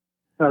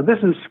This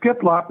is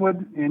Skip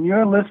Lockwood, and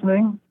you're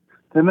listening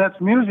to Mets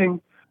Musing.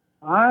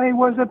 I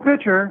was a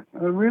pitcher,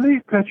 a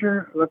relief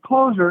pitcher, a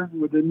closer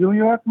with the New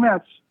York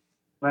Mets.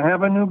 I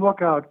have a new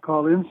book out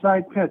called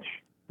Inside Pitch,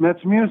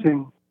 Mets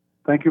Musing.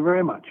 Thank you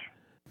very much.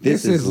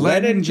 This is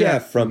Len and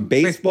Jeff from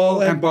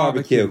Baseball and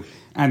Barbecue.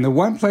 And the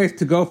one place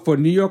to go for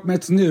New York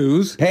Mets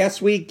news,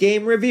 past week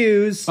game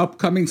reviews,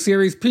 upcoming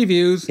series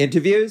previews,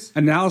 interviews,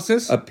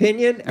 analysis,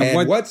 opinion,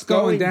 and what's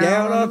going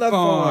down on the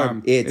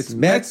farm. It's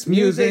Mets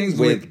Musings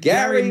with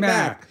Gary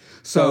Mack.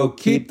 So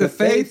keep the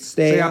faith,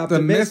 stay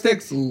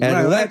optimistic,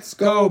 and let's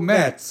go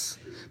Mets.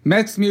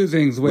 Mets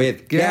Musings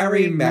with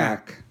Gary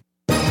Mack.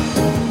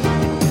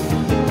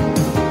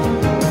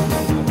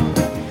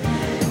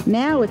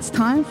 Now it's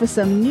time for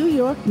some New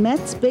York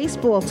Mets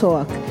baseball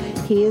talk.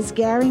 Here's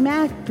Gary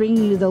Mack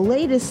bringing you the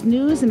latest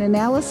news and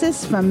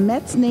analysis from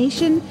Mets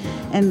Nation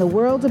and the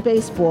world of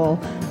baseball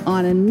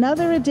on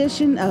another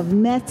edition of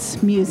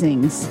Mets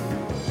Musings.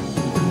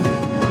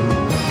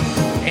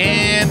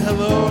 And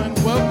hello and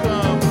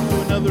welcome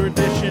to another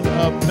edition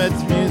of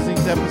Mets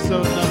Musings,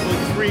 episode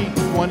number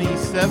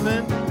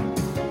 327.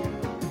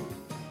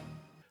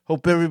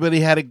 Hope everybody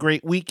had a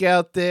great week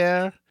out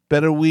there.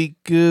 Better week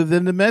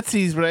than the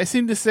Metsies, but I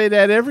seem to say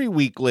that every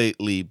week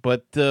lately.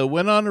 But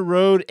went on the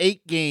road,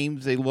 8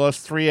 games. They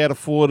lost 3 out of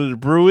 4 to the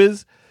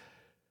Brewers.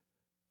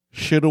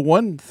 Should have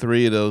won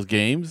 3 of those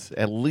games,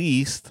 at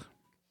least.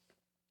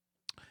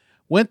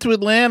 Went to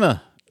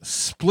Atlanta,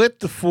 split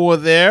the 4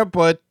 there,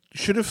 but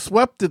should have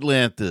swept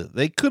Atlanta.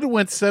 They could have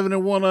went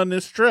 7-1 on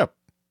this trip.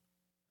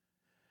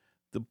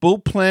 The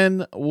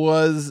bullpen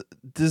was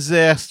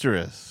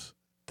disastrous,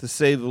 to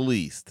say the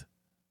least.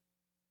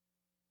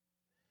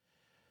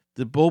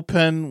 The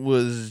bullpen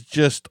was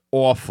just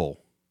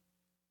awful.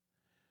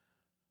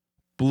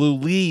 Blew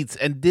leads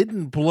and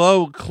didn't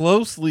blow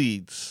close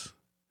leads.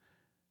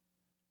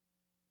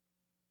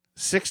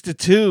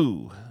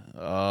 6-2.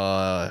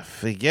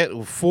 Forget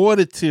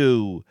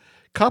 4-2.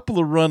 Couple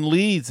of run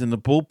leads, and the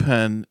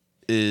bullpen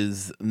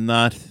is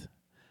not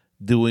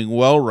doing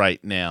well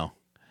right now.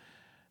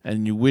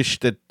 And you wish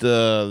that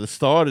the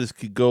starters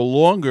could go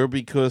longer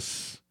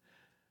because,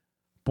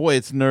 boy,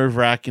 it's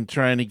nerve-wracking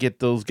trying to get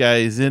those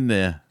guys in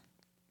there.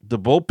 The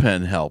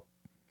bullpen help.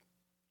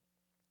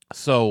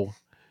 So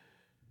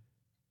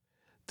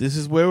this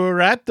is where we're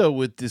at, though,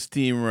 with this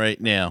team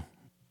right now.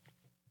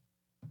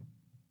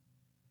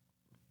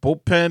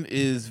 Bullpen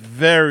is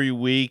very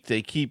weak.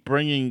 They keep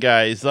bringing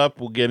guys up.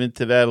 We'll get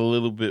into that a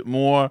little bit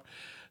more.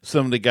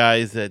 Some of the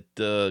guys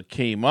that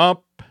came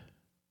up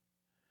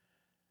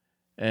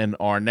and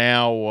are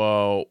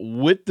now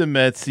with the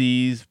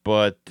Metsies,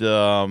 but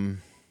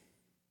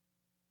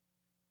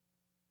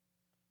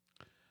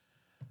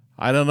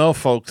I don't know,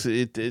 folks.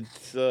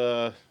 It's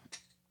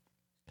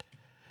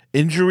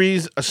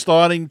injuries are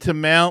starting to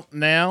mount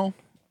now.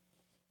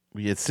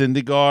 We had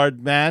Syndergaard,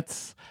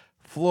 Matz,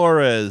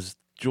 Flores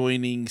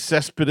joining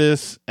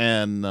Cespedes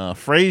and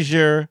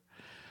Frazier.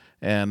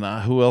 And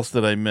who else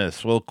did I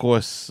miss? Well, of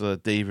course,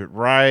 David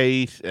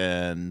Wright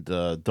and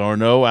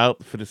d'Arnaud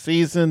out for the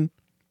season.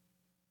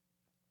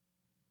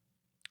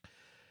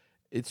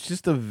 It's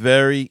just a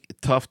very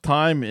tough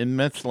time in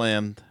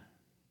Metsland.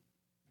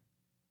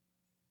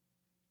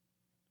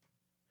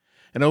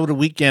 And over the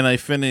weekend, I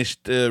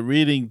finished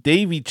reading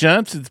Davey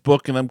Johnson's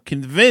book, and I'm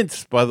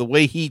convinced by the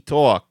way he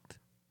talked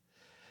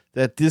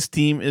that this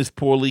team is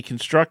poorly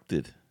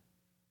constructed.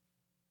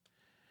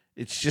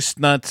 It's just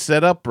not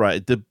set up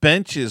right. The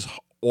bench is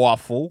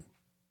awful.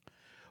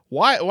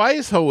 Why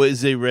is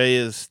Jose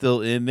Reyes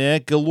still in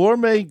there?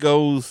 Guillorme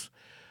goes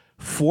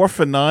 4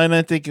 for 9,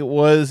 I think it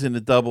was, in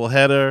a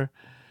doubleheader.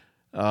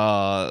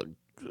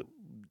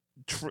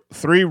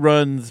 3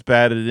 runs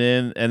batted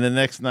in, and the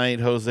next night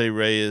Jose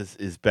Reyes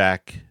is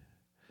back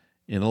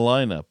in the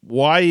lineup.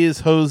 Why is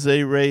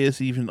Jose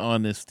Reyes even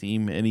on this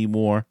team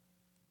anymore?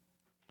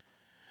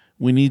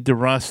 We need to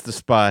roster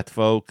spot,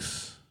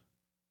 folks.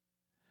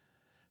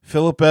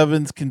 Phillip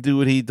Evans can do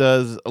what he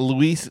does.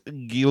 Luis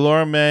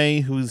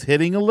Guillorme, who's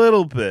hitting a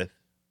little bit,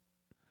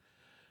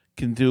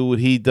 can do what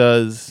he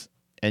does,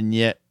 and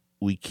yet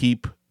we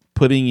keep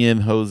putting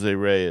in Jose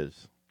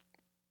Reyes.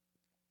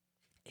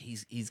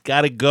 He's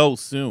got to go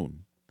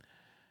soon.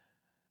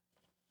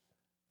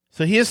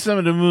 So here's some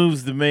of the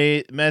moves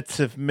the Mets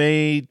have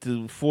made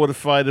to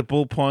fortify the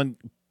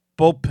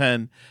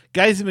bullpen.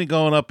 Guys have been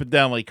going up and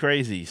down like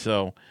crazy.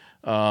 So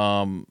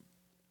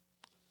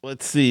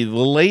let's see. The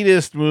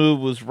latest move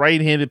was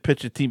right-handed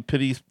pitcher Tim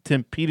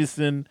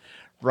Peterson,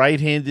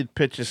 right-handed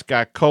pitcher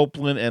Scott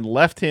Copeland, and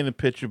left-handed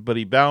pitcher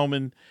Buddy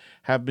Bauman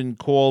have been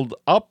called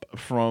up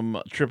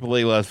from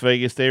AAA Las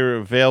Vegas. They were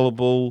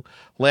available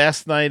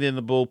last night in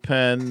the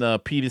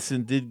bullpen.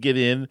 Peterson did get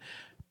in.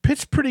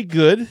 Pitched pretty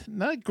good.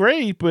 Not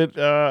great,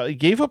 but he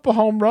gave up a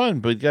home run,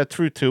 but got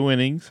through 2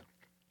 innings.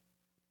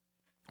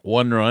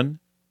 1 run.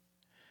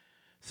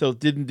 So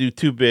didn't do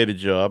too bad a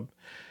job.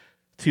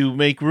 To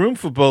make room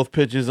for both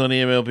pitchers on the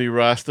MLB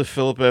roster,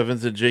 Phillip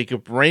Evans and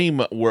Jacob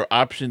Rame were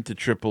optioned to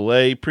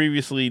AAA.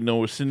 Previously,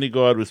 Noah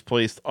Syndergaard was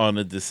placed on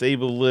a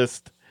disabled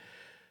list.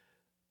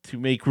 to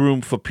make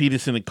room for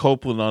Peterson and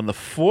Copeland on the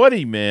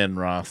 40-man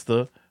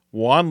roster,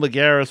 Juan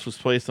Lagares was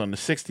placed on the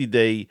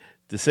 60-day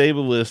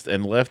disabled list,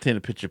 and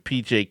left-handed pitcher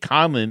P.J.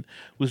 Conlon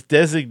was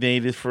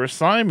designated for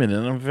assignment.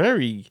 And I'm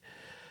very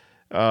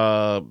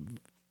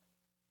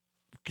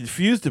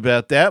confused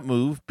about that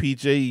move.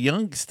 P.J.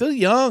 Young, still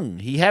young.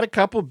 He had a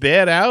couple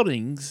bad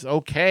outings,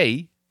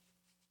 okay.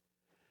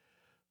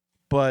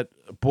 But,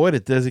 boy, to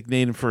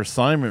designate him for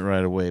assignment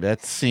right away,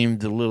 that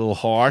seemed a little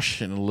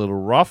harsh and a little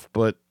rough.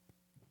 But,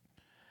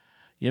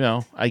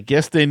 I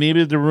guess they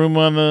needed the room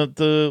on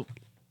the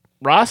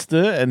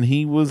roster, and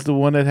he was the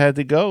one that had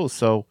to go.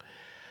 So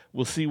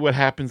we'll see what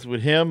happens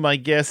with him. My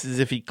guess is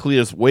if he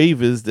clears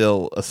waivers,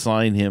 they'll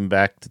assign him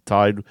back to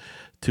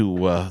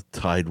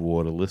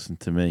Tidewater. Listen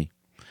to me.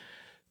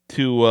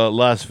 To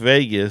Las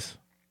Vegas,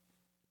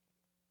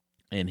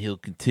 and he'll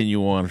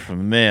continue on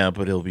from there,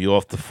 but he'll be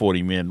off the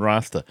 40-man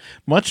roster.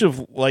 Much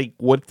of like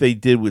what they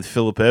did with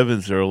Phillip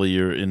Evans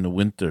earlier in the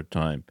winter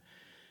time.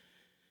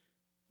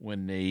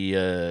 When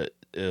they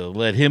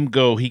let him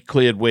go, he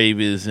cleared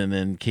waivers and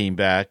then came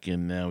back,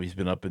 and now he's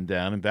been up and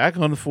down and back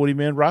on the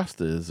 40-man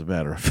roster, as a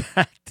matter of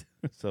fact.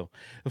 So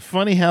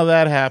funny how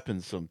that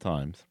happens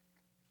sometimes.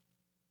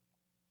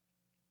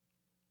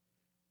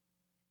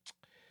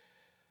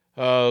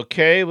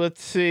 Okay,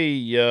 let's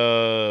see.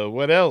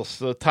 What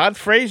else? Todd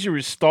Frazier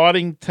is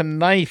starting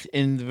tonight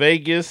in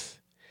Vegas.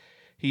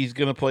 He's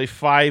going to play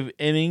 5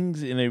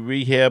 innings in a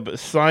rehab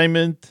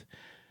assignment.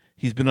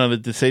 He's been on the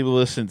disabled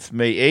list since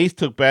May 8th.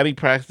 Took batting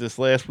practice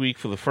last week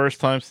for the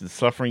first time since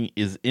suffering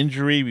his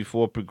injury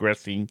before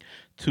progressing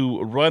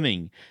to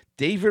running.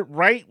 David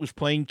Wright was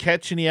playing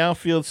catch in the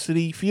outfield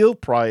Citi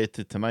Field prior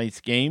to tonight's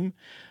game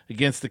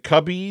against the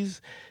Cubbies.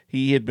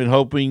 He had been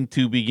hoping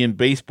to begin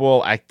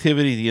baseball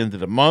activity at the end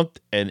of the month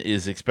and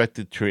is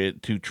expected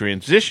to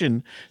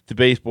transition to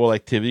baseball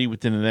activity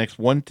within the next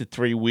 1 to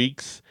 3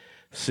 weeks,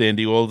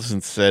 Sandy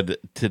Alderson said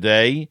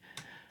today.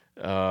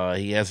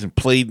 He hasn't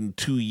played in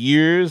 2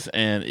 years,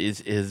 and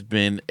has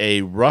been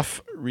a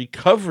rough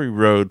recovery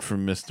road for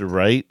Mr.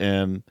 Wright.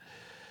 And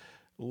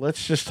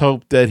let's just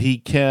hope that he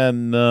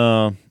can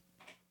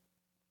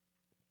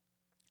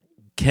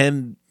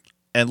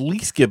at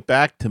least get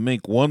back to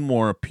make one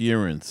more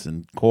appearance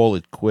and call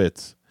it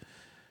quits.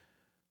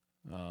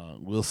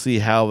 We'll see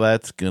how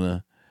that's going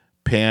to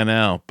pan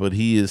out, but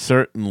he is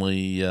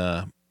certainly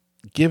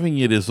giving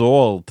it his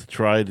all to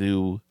try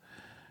to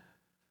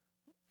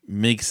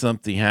make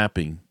something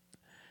happen.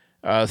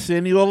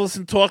 Sandy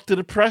Alderson talked to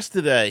the press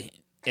today,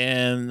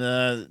 and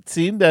it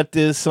seemed that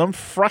there's some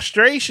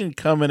frustration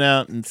coming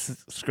out in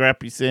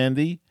Scrappy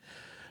Sandy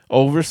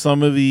over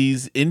some of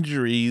these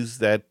injuries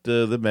that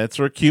the Mets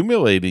are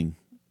accumulating.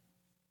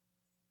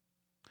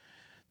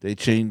 They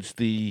changed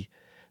the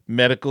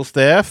medical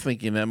staff,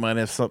 thinking that might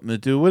have something to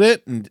do with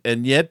it,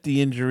 and yet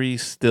the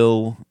injuries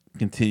still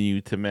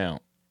continue to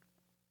mount.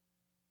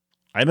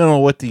 I don't know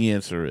what the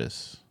answer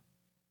is.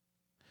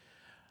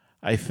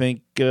 I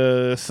think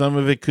some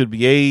of it could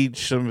be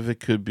age, some of it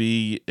could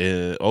be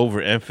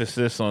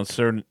overemphasis on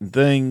certain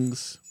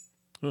things.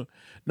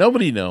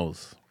 Nobody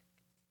knows.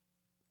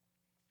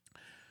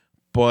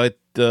 But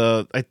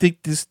I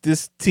think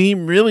this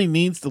team really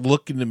needs to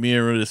look in the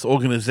mirror, this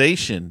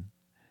organization,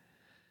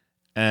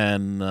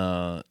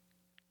 and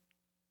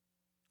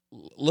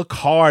look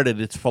hard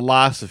at its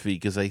philosophy,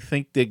 because I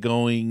think they're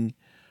going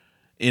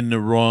in the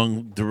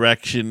wrong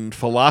direction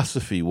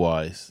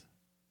philosophy-wise.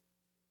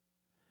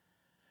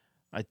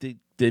 I think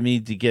they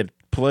need to get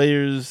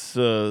players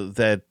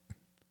that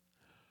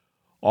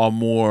are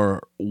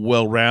more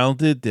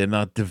well-rounded. They're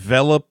not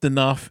developed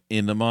enough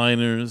in the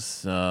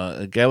minors.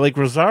 A guy like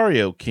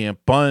Rosario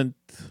can't bunt.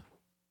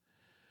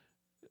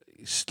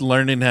 He's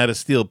learning how to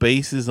steal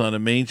bases on a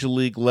major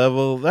league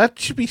level. That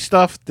should be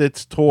stuff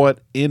that's taught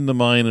in the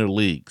minor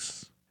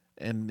leagues.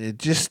 And they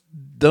just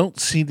don't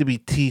seem to be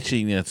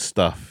teaching that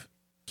stuff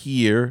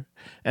here.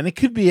 And it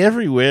could be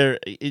everywhere.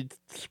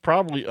 It's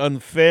probably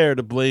unfair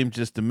to blame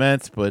just the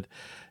Mets, but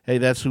hey,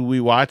 that's who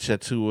we watch.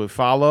 That's who we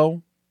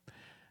follow.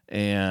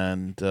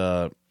 And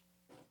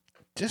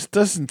just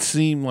doesn't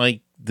seem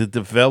like the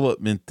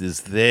development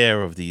is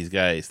there of these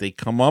guys. They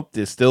come up,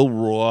 they're still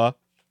raw.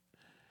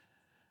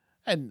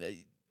 And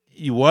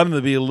you want them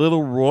to be a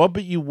little raw,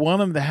 but you want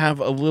them to have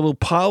a little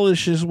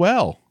polish as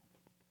well.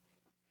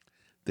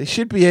 They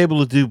should be able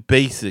to do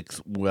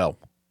basics well.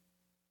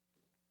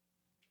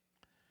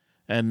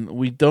 And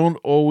we don't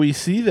always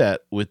see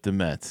that with the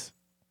Mets.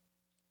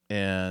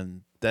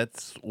 And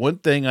that's one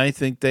thing I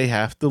think they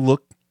have to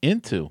look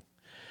into.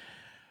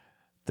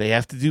 They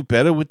have to do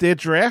better with their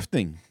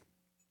drafting.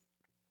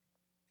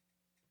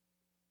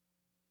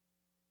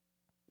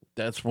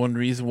 That's one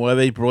reason why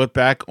they brought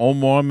back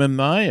Omar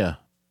Minaya.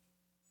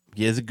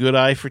 He has a good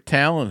eye for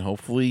talent.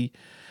 Hopefully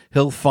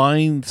he'll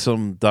find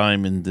some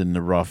diamond in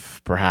the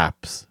rough,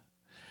 perhaps,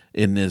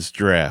 in this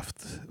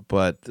draft.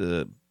 But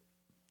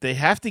they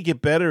have to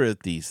get better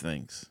at these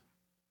things.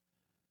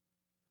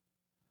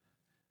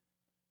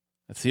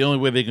 That's the only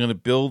way they're going to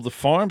build the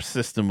farm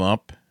system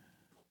up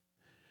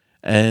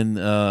and,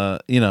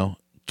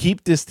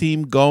 keep this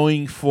team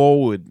going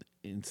forward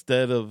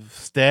instead of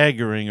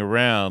staggering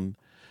around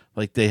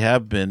like they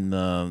have been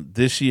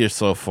this year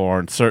so far,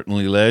 and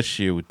certainly last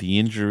year with the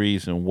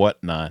injuries and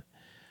whatnot.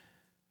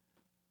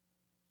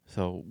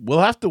 So we'll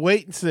have to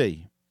wait and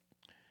see.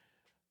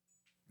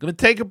 Going to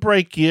take a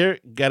break here.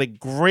 Got a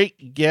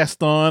great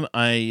guest on.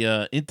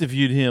 I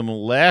interviewed him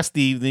last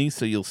evening,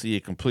 so you'll see a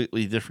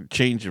completely different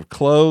change of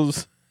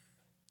clothes.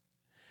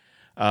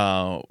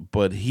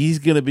 But he's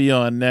going to be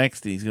on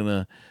next. His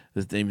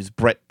name is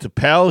Brett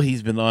Topel.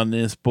 He's been on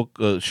this book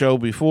show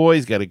before.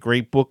 He's got a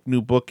great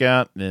new book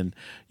out, and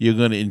you're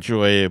going to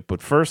enjoy it.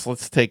 But first,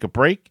 let's take a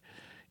break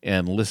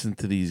and listen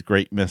to these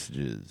great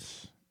messages.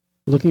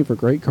 Looking for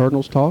great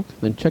Cardinals talk?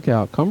 Then check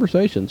out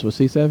Conversations with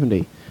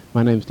C70.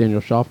 My name's Daniel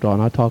Schofdahl,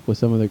 and I talk with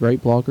some of the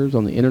great bloggers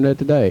on the internet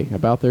today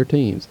about their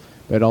teams,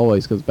 but it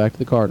always goes back to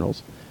the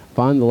Cardinals.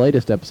 Find the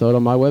latest episode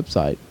on my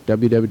website,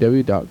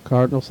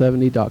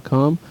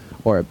 www.cardinal70.com,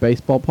 or at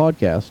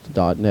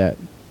baseballpodcast.net.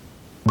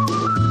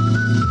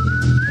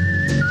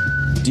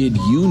 Did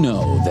you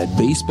know that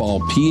Baseball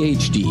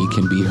PhD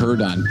can be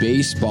heard on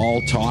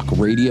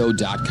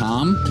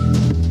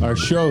baseballtalkradio.com? Our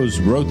shows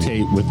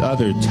rotate with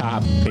other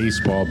top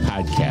baseball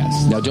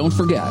podcasts. Now don't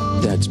forget,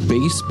 that's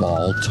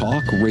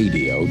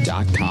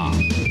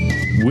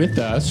baseballtalkradio.com. With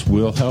us,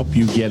 we'll help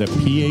you get a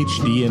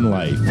PhD in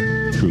life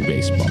through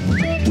baseball.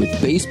 With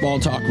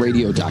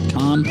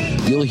baseballtalkradio.com,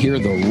 you'll hear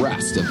the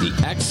rest of the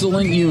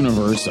excellent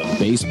universe of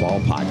baseball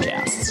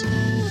podcasts.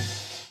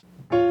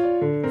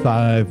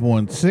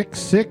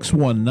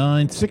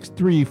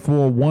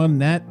 516-619-6341.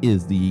 That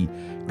is the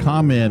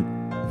comment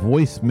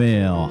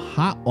voicemail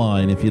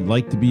hotline if you'd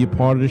like to be a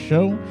part of the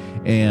show.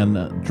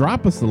 And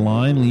drop us a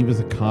line, leave us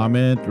a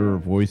comment or a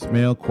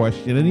voicemail,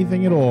 question,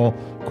 anything at all.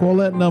 Call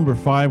that number,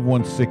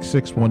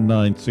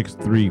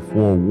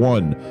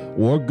 516-619-6341.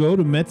 Or go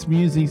to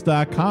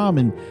MetsMusings.com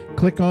and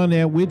click on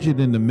that widget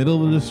in the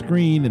middle of the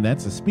screen, and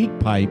that's a speak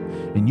pipe,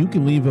 and you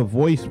can leave a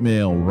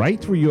voicemail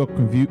right through your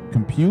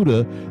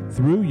computer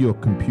through your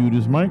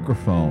computer's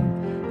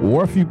microphone.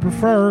 Or if you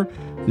prefer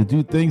to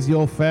do things the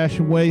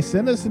old-fashioned way,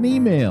 send us an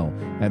email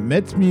at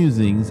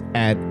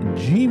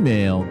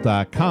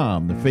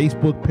metsmusings@gmail.com. The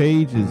Facebook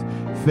page is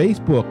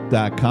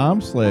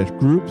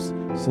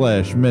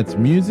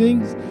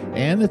facebook.com/groups/MetsMusings,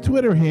 and the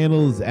Twitter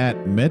handle is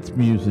at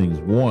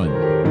MetsMusings1.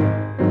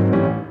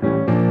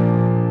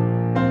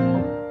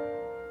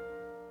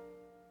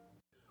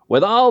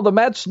 With all the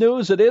Mets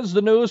news, it is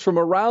the news from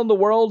around the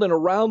world and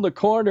around the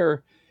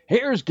corner.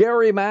 Here's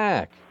Gary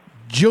Mack.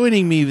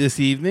 Joining me this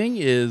evening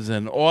is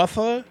an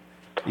author.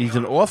 He's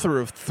an author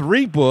of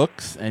 3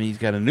 books, and he's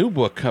got a new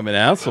book coming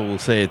out, so we'll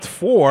say it's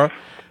 4.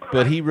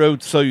 But he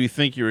wrote So You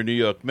Think You're a New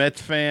York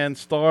Mets Fan,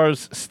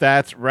 Stars,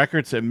 Stats,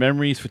 Records, and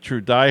Memories for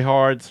True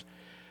Diehards.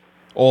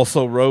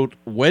 Also wrote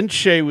When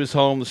Shea Was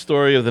Home, the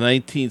story of the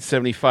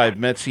 1975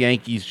 Mets,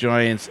 Yankees,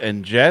 Giants,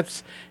 and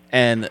Jets.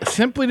 And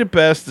Simply the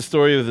Best, the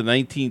story of the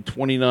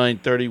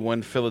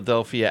 1929-31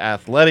 Philadelphia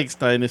Athletics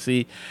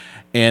dynasty.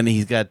 And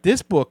he's got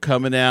this book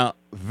coming out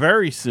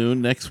very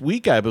soon, next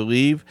week, I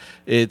believe.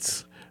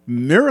 It's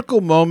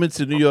Miracle Moments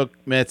in New York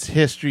Mets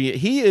History.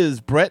 He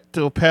is Brett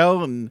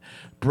Topel. And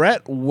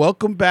Brett,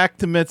 welcome back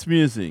to Mets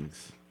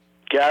Musings.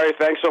 Gary,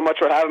 thanks so much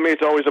for having me.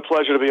 It's always a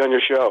pleasure to be on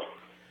your show.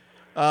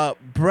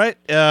 Brett,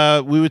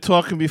 we were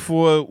talking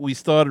before we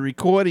started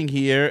recording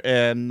here,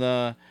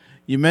 and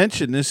you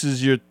mentioned this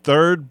is your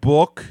 3rd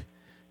book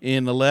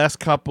in the last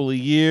couple of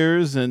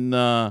years, and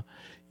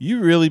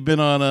you've really been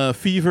on a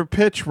fever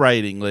pitch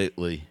writing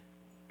lately.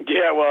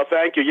 Yeah, well,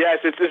 thank you. Yes,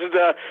 this is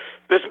the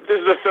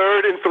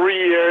 3rd in 3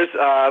 years.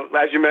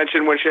 As you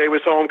mentioned, When Shea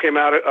Was Home came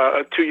out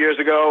 2 years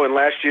ago, and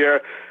last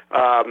year,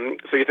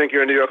 So You Think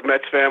You're a New York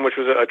Mets Fan, which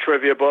was a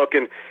trivia book,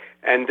 and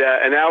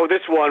now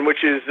this one,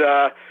 which is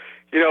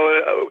in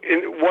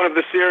one of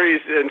the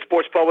series in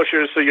Sports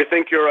Publishers. So You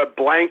Think You're a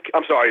Blank.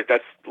 I'm sorry,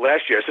 that's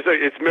last year. So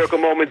it's Miracle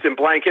Moments in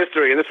Blank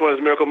History, and this one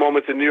is Miracle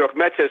Moments in New York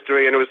Mets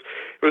History, and it was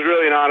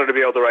really an honor to be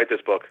able to write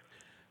this book.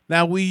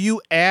 Now, were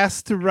you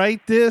asked to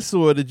write this,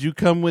 or did you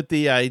come with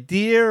the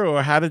idea,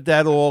 or how did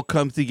that all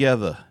come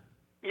together?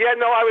 Yeah,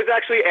 no, I was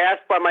actually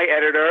asked by my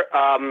editor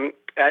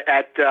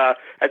at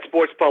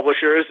Sports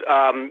Publishers.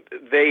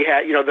 They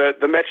had,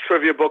 the Mets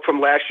trivia book from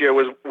last year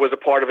was a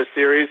part of a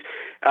series,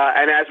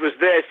 and as was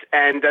this.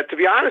 And to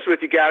be honest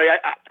with you, Gary,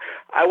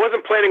 I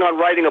wasn't planning on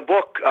writing a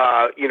book,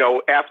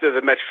 after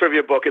the Mets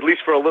trivia book, at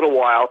least for a little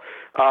while.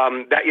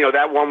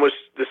 That one was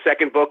the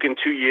 2nd book in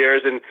 2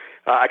 years, and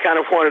I kind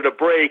of wanted a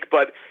break,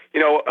 but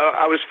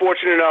I was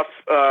fortunate enough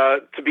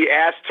to be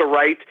asked to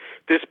write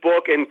this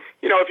book. And,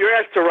 if you're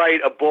asked to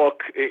write a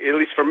book, at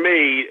least for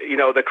me,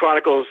 that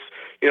chronicles,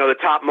 the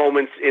top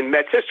moments in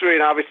Mets history,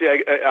 and obviously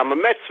I'm a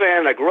Mets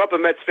fan, I grew up a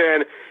Mets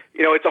fan,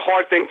 it's a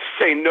hard thing to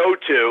say no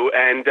to.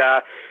 And,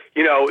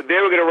 they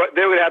were going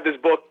to have this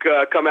book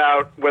come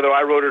out whether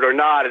I wrote it or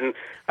not. And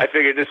I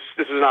figured this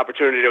was an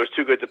opportunity that was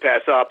too good to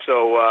pass up.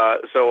 So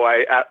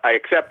I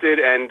accepted,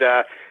 and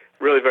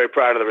really very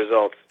proud of the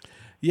results.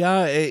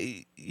 Yeah,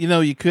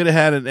 you could have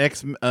had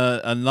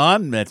a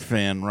non-Met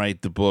fan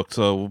write the book,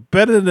 so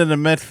better than a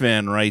Met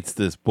fan writes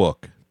this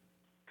book.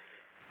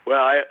 Well,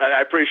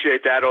 I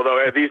appreciate that,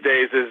 although these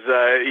days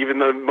even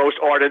the most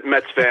ardent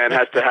Mets fan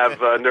has to have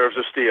nerves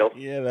of steel.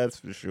 Yeah, that's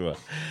for sure.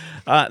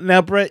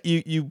 Now, Brett,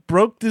 you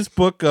broke this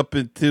book up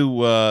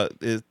into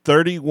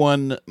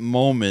 31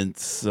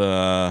 moments.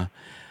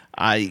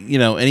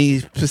 Any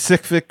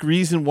specific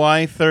reason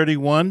why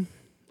 31?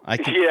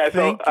 There's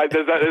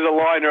a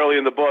line early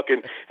in the book,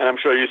 and I'm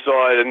sure you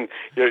saw it, and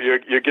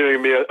you're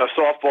giving me a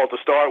softball to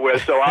start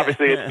with. So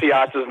obviously it's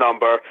Piazza's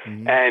number,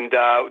 and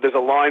there's a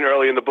line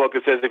early in the book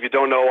that says, if you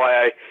don't know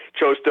why I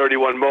chose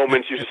 31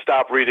 moments, you should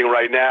stop reading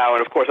right now.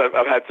 And of course, I've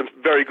had some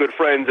very good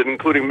friends, and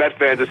including Met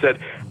fans, that said,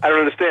 I don't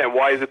understand,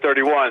 why is it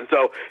 31?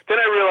 So then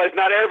I realized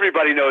not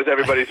everybody knows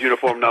everybody's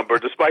uniform number,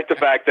 despite the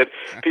fact that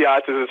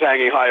Piazza is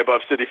hanging high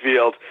above Citi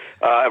Field,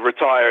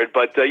 retired.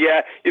 But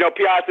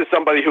Piazza is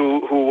somebody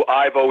who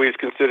I've always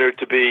considered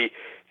to be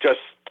just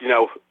one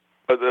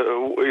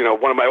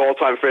of my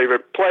all-time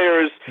favorite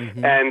players,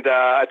 and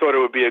I thought it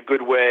would be a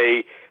good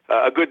way,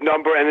 a good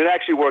number, and it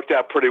actually worked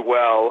out pretty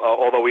well.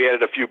 Although we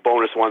added a few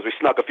bonus ones, we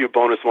snuck a few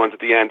bonus ones at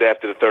the end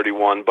after the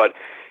 31, but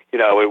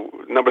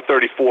number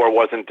 34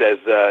 wasn't as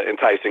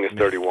enticing as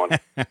 31.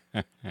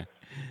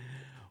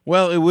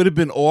 Well, it would have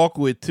been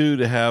awkward too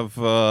to have.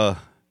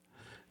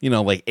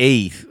 Like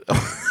 8.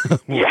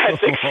 Yes,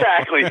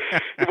 exactly.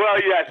 Well,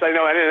 yes, I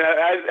know. And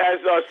as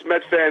us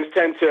Mets fans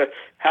tend to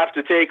have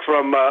to take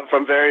from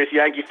various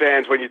Yankee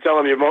fans, when you tell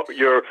them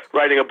you're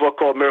writing a book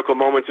called Miracle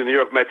Moments in New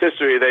York Mets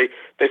History, they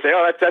say,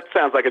 oh, that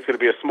sounds like it's going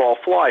to be a small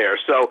flyer.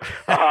 So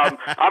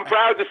I'm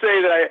proud to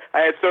say that I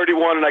had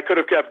 31 and I could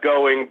have kept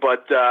going,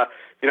 but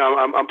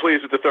I'm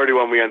pleased with the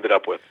 31 we ended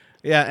up with.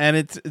 Yeah, and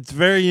it's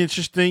very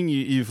interesting.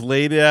 You've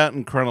laid it out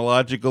in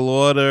chronological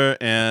order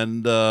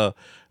and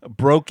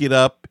broke it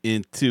up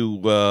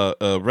into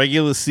a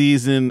regular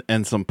season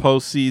and some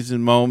postseason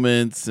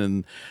moments.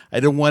 And I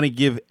don't want to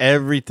give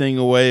everything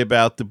away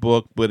about the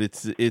book, but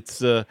it's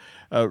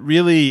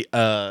really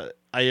I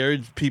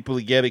urge people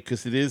to get it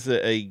because it is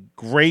a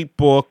great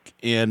book.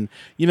 And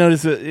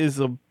there's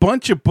a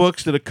bunch of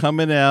books that are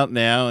coming out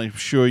now. I'm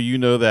sure you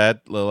know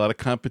that, a lot of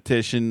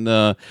competition.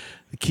 The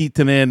Keith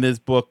Hernandez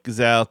book is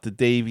out, the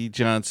Davey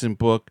Johnson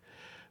book.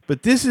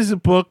 But this is a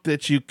book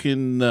that you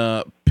can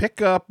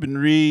pick up and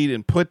read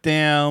and put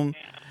down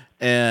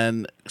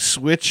and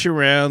switch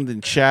around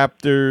in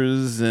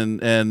chapters,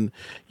 and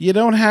you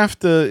don't have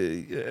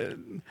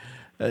to.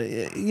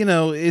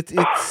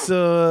 It's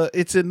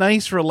a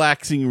nice,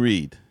 relaxing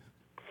read.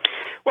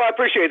 Well, I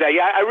appreciate that.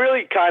 Yeah, I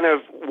really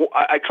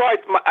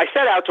I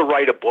set out to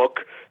write a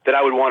book that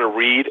I would want to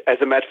read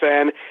as a Met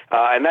fan,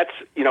 and that's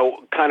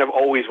kind of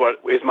always what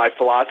is my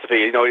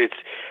philosophy.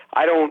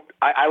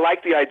 I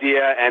like the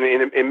idea, and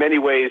in many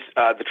ways,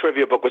 the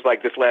trivia book was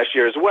like this last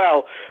year as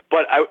well.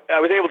 But I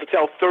was able to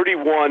tell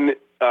 31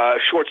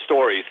 short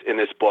stories in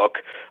this book,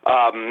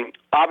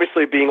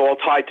 obviously being all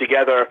tied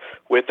together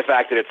with the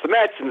fact that it's the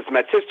Mets and it's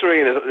Mets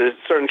history, and there's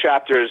certain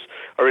chapters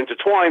are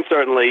intertwined,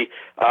 certainly,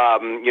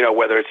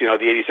 whether it's,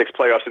 the 86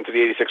 playoffs into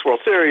the 86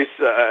 World Series,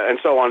 and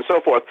so on and so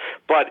forth.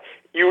 But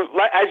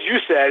as you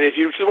said, if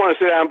you just want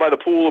to sit down by the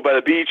pool or by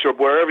the beach or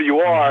wherever you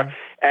are,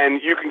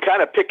 and you can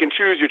kind of pick and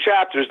choose your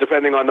chapters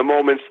depending on the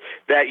moments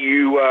that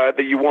you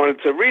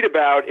wanted to read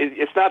about,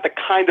 it's not the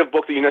kind of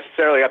book that you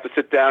necessarily have to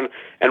sit down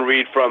and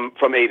read from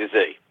A to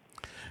Z.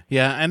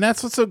 Yeah, and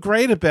that's what's so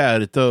great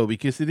about it, though,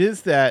 because it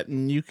is that,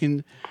 and you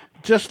can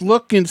just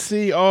look and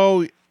see,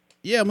 oh,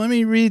 yeah, let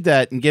me read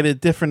that and get a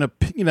different,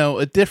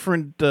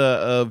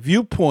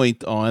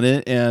 viewpoint on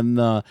it. And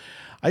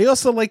I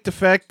also like the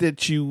fact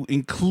that you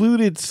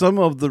included some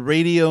of the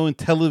radio and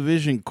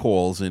television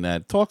calls in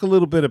that. Talk a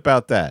little bit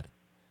about that.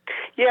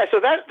 Yeah, so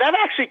that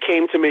actually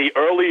came to me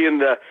early in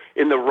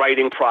the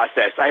writing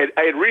process. I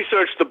had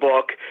researched the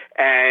book,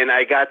 and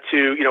I got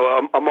to,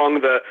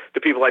 among the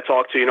people I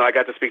talked to, I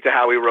got to speak to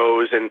Howie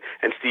Rose and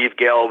Steve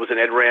Gelbs and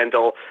Ed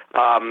Randall,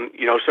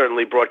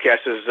 certainly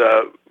broadcasters,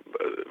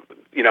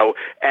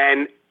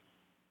 and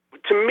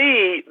to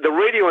me, the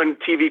radio and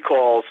TV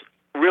calls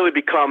really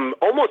become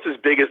almost as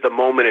big as the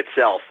moment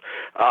itself,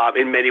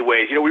 in many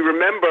ways. We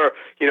remember,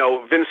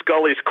 Vin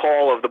Scully's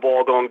call of the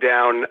ball going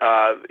down,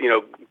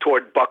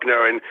 toward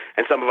Buckner, and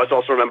some of us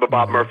also remember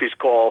Bob Murphy's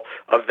call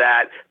of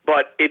that.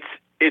 But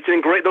it's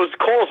ingrained; those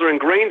calls are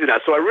ingrained in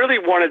us. So I really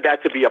wanted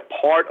that to be a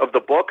part of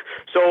the book.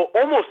 So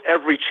almost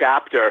every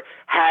chapter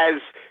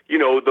has,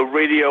 the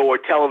radio or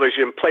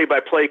television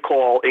play-by-play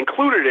call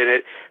included in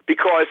it,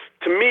 because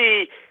to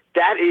me,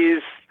 that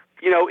is,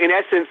 in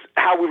essence,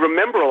 how we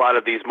remember a lot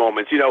of these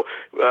moments.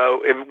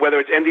 Whether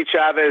it's Endy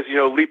Chavez,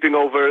 leaping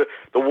over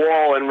the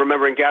wall and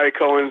remembering Gary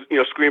Cohen,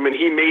 screaming,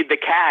 "He made the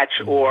catch,"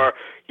 or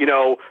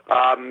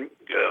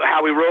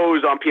Howie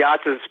Rose on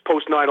Piazza's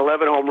post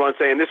 9/11 home run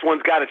saying, "This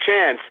one's got a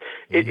chance."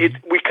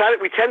 We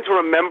tend to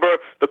remember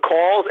the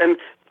calls, and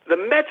the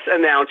Mets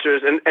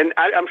announcers, and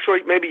I'm sure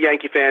maybe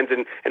Yankee fans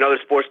and other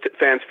sports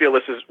fans feel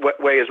this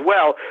way as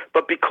well,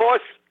 but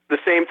because the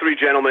same three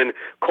gentlemen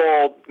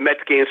called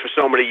Mets games for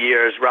so many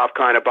years: Ralph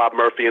Kiner, Bob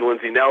Murphy, and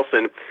Lindsey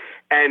Nelson.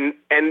 And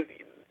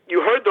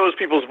you heard those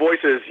people's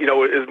voices,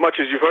 as much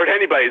as you've heard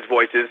anybody's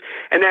voices.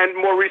 And then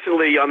more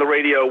recently on the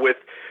radio with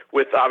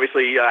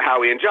obviously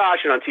Howie and Josh,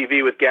 and on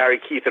TV with Gary,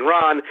 Keith, and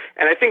Ron.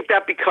 And I think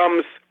that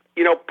becomes,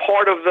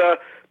 part of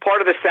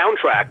the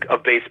soundtrack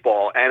of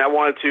baseball. And I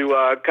wanted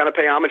to kind of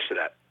pay homage to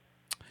that.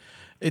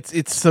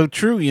 It's so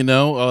true,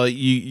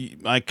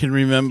 I can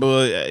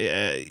remember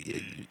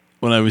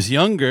when I was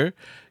younger,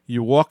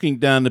 you're walking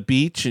down the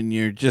beach and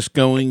you're just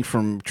going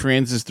from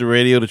transistor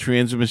radio to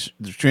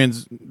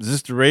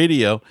transistor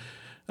radio,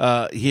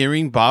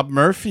 hearing Bob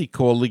Murphy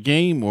call the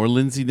game or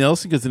Lindsey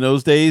Nelson, because in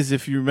those days,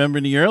 if you remember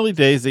in the early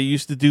days, they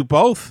used to do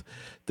both.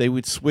 They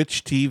would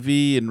switch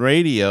TV and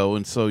radio,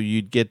 and so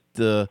you'd get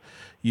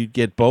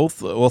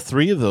both, all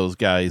three of those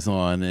guys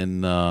on,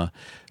 and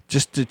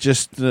just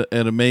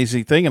an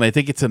amazing thing. And I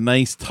think it's a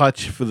nice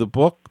touch for the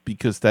book,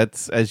 because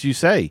that's, as you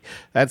say,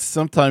 that's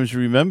sometimes you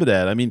remember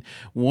that. I mean,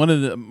 one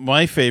of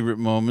my favorite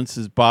moments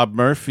is Bob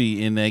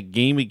Murphy in that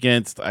game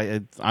against,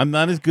 I'm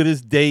not as good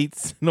as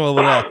dates and all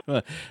of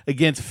that,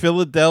 against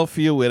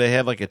Philadelphia, where they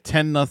had like a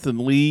 10-0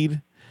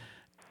 lead.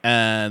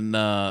 And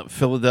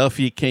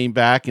Philadelphia came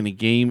back, and the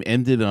game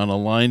ended on a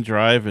line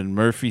drive. And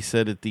Murphy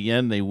said at the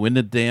end, they win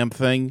the damn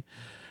thing.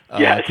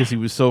 Because he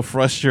was so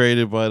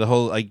frustrated by the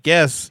whole, I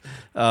guess,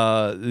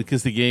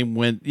 because the game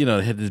went,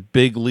 had this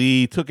big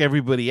lead, took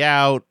everybody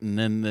out, and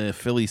then the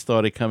Phillies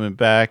started coming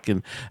back.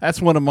 And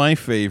that's one of my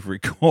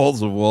favorite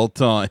calls of all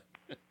time.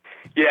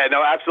 Yeah,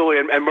 no, absolutely.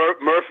 And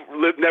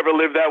Murph never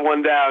lived that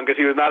one down, because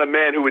he was not a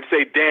man who would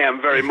say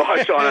 "damn" very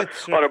much on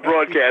a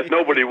broadcast.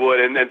 Nobody would,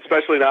 and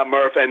especially not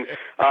Murph. And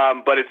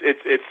but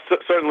it's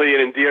certainly an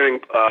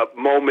endearing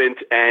moment.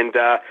 And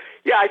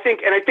I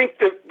think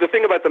the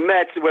thing about the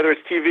Mets, whether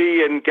it's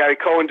TV and Gary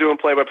Cohen doing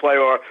play-by-play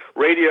or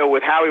radio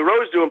with Howie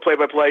Rose doing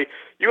play-by-play,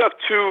 you have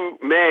two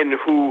men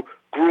who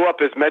grew up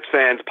as Mets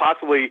fans,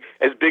 possibly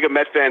as big a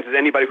Mets fans as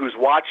anybody who's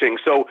watching.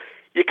 So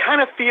you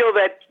kind of feel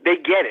that they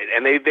get it,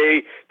 and they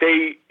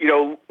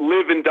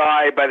live and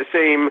die by the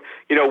same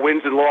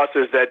wins and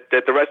losses that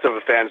the rest of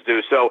the fans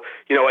do. So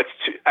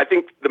I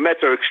think the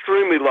Mets are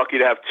extremely lucky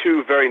to have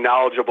two very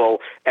knowledgeable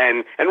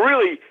and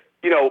really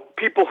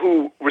people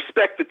who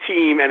respect the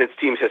team and its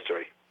team's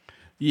history.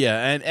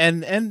 Yeah,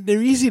 and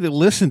they're easy to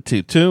listen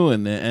to too,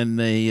 and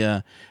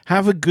they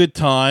have a good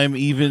time,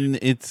 even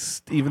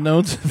though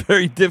it's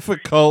very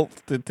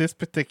difficult at this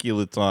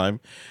particular time.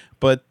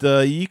 But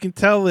you can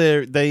tell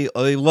they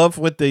love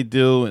what they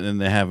do,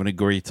 and they're having a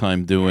great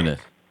time doing it.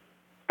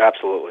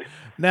 Absolutely.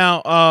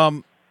 Now,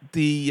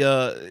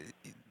 the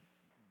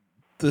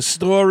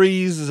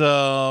stories.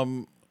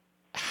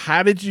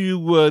 How did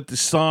you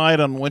decide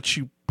on what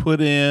you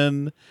put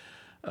in?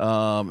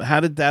 How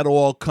did that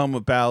all come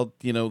about?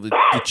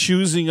 The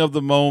choosing of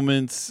the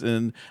moments,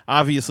 and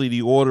obviously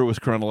the order was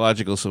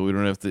chronological, so we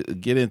don't have to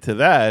get into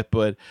that.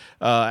 But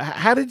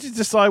how did you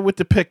decide what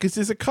to pick? Because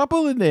there's a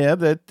couple in there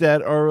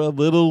that are a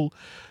little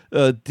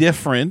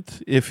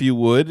different, if you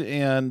would.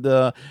 And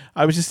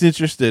I was just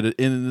interested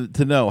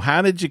to know,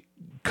 how did you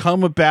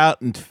come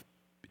about and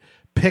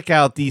pick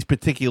out these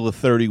particular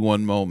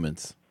 31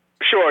 moments?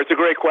 Sure, it's a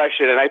great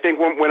question, and I think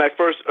when I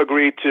first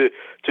agreed to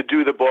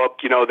do the book,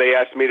 they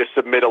asked me to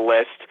submit a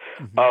list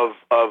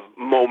of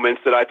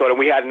moments that I thought, and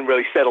we hadn't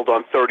really settled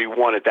on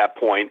 31 at that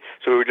point,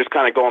 so we were just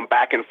kind of going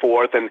back and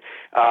forth. And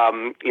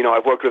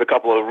I've worked with a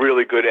couple of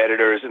really good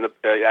editors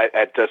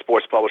at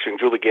Sports Publishing,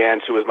 Julie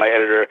Gans, who was my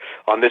editor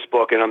on this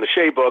book and on the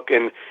Shea book,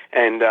 and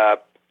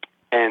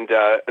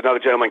another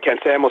gentleman, Ken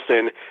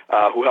Samuelson,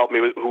 who helped me,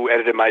 who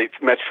edited my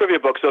Mets trivia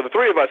book. So the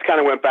three of us kind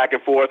of went back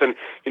and forth, and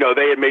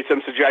they had made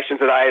some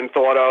suggestions that I hadn't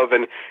thought of,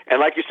 and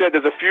like you said,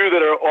 there's a few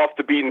that are off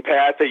the beaten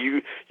path that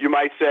you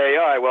might say,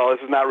 all right, well,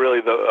 this is not really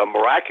a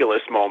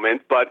miraculous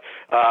moment, but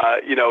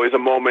is a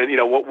moment.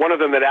 One of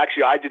them that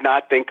actually I did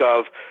not think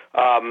of.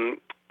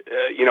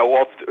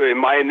 In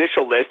my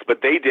initial list,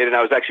 but they did, and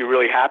I was actually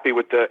really happy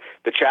with the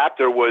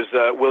chapter, was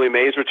Willie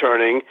Mays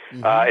returning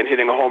and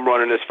hitting a home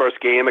run in his first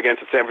game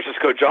against the San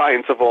Francisco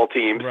Giants, of all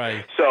teams.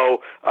 Right.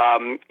 So,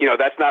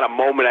 that's not a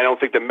moment I don't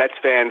think the Mets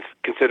fans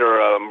consider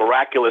a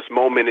miraculous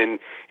moment in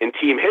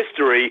team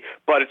history,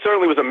 but it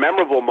certainly was a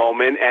memorable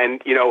moment,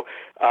 and,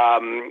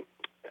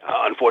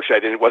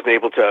 unfortunately, I wasn't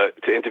able to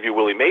interview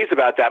Willie Mays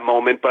about that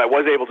moment, but I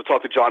was able to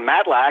talk to John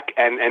Matlack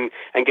and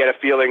get a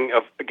feeling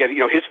of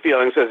his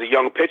feelings as a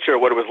young pitcher,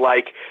 what it was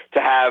like to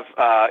have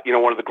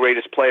one of the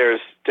greatest players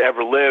to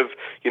ever live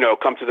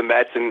come to the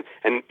Mets and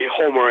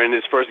homer in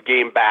his first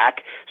game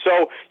back.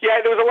 So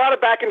yeah, there was a lot of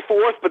back and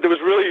forth, but there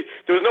was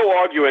no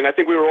arguing. I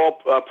think we were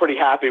all pretty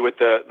happy with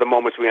the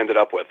moments we ended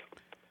up with.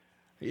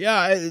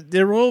 Yeah,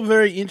 they're all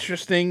very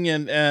interesting,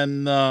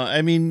 and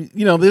I mean,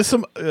 there's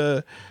some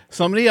of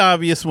the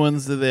obvious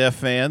ones that they're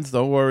fans.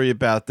 Don't worry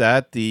about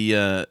that. The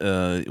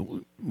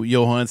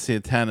Johan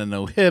Santana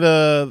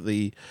no-hitter,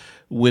 the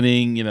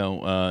winning, in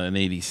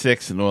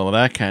 '86, and all of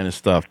that kind of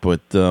stuff.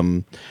 But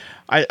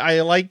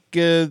I like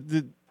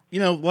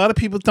a lot of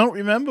people don't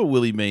remember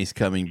Willie Mays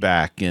coming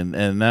back,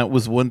 and that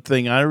was one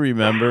thing I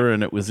remember,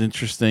 and it was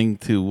interesting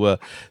to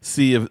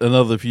see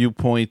another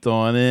viewpoint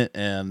on it.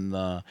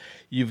 And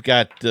you've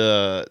got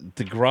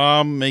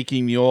DeGrom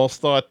making the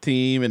All-Star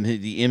team and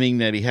the inning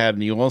that he had in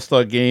the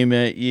All-Star game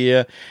that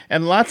year,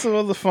 and lots of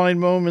other fine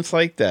moments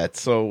like that.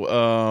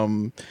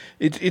 So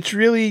it's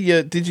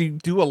really, did you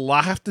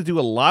have to do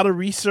a lot of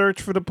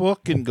research for the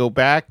book and go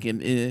back?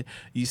 And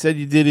you said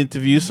you did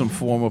interview some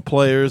former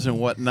players and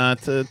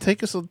whatnot.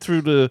 Take us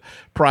through the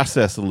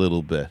process a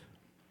little bit.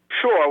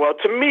 Sure. Well,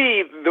 to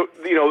me,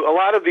 a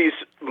lot of these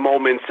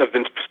moments have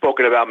been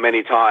spoken about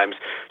many times.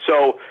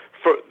 So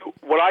for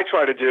what I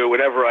try to do,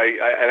 whenever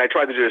I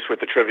tried to do this with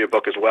the trivia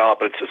book as well,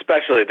 but it's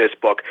especially this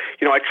book,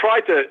 I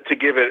tried to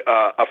give it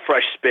a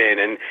fresh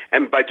spin,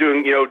 and by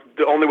doing,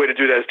 the only way to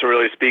do that is to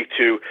really speak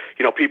to,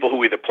 people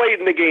who either played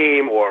in the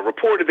game or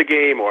reported the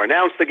game or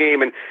announced the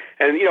game, and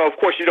of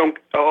course you don't,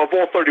 of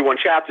all 31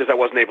 chapters, I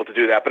wasn't able to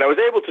do that, but I was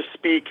able to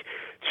speak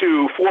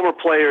to former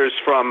players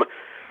from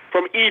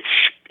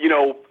each,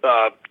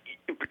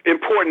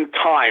 important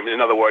time,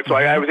 in other words. So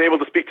I was able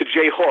to speak to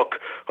Jay Hook,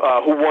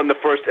 who won the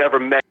first ever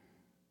Met.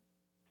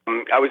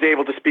 I was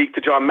able to speak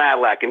to John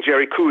Matlack and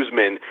Jerry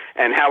Koosman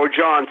and Howard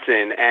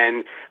Johnson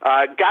and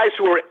guys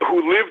who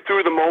lived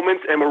through the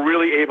moments and were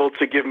really able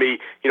to give me,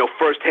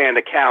 firsthand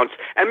accounts,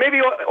 and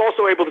maybe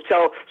also able to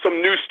tell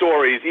some new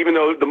stories, even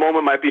though the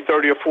moment might be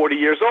 30 or 40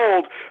 years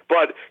old.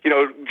 But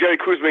Jerry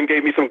Koosman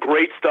gave me some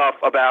great stuff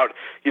about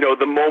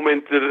the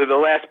moment, the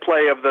last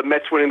play of the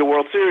Mets winning the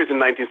World Series in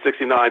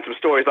 1969. Some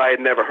stories I had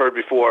never heard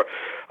before.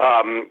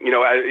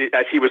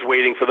 As he was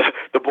waiting for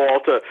the ball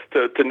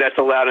to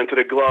nestle out into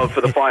the glove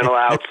for the final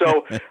out.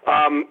 So,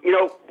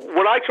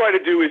 what I try to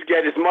do is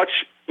get as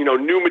much,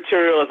 new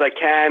material as I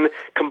can,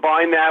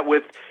 combine that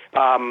with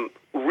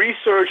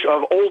research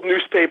of old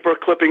newspaper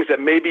clippings that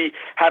maybe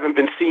haven't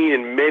been seen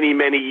in many,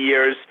 many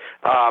years.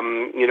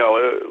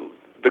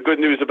 The good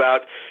news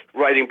about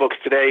writing books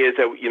today is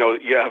that,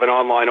 you have an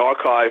online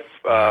archive,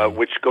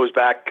 which goes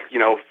back,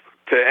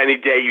 to any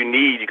day you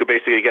need. You could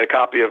basically get a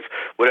copy of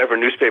whatever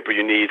newspaper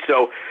you need.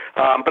 So,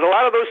 but a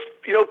lot of those,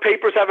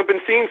 papers haven't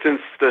been seen since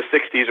the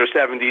 60s or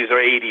 70s or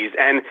 80s.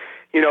 And,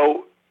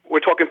 we're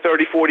talking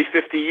 30, 40,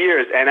 50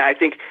 years. And I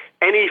think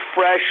any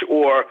fresh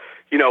or,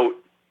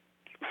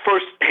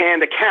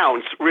 first-hand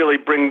accounts really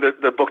bring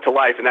the book to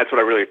life. And that's what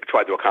I really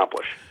tried to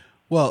accomplish.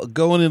 Well,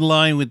 going in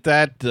line with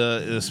that,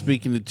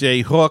 speaking to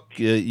Jay Hook,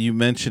 you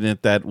mentioned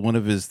it that one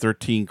of his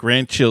 13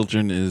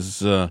 grandchildren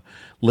is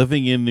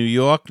living in New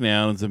York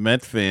now as a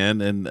Met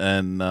fan, and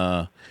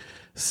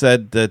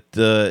said that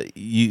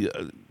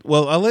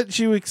well, I'll let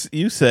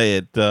you say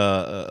it.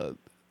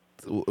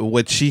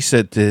 What she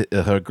said to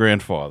her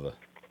grandfather.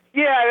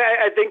 Yeah,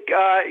 I think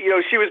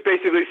she was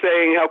basically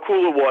saying how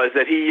cool it was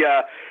that he.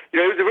 It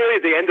was really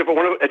at the end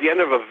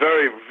of a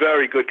very,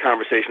 very good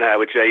conversation I had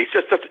with Jay. He's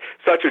just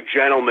such a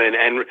gentleman,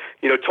 and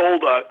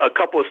told a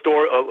couple of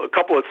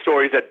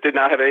stories that did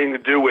not have anything to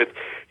do with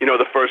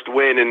the first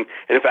win. And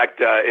in fact,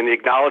 in the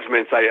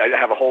acknowledgments, I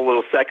have a whole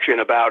little section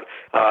about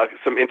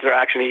some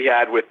interaction he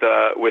had with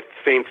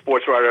famed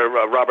sports writer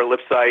Robert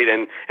Lipsyte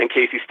and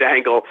Casey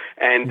Stengel,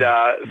 and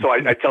so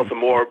I tell some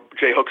more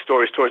Jay Hook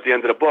stories towards the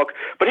end of the book.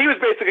 But he was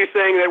basically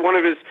saying that one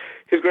of his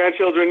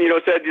grandchildren,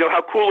 said,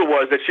 how cool it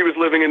was that she was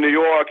living in New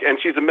York and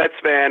she's a Mets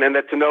fan, and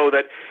that to know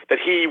that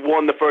he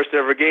won the first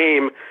ever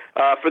game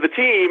for the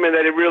team, and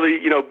that it really,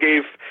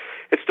 gave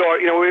it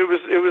start. It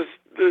was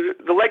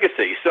the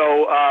legacy.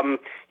 So,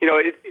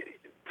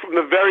 from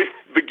the very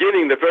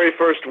beginning, the very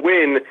first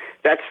win,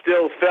 that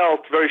still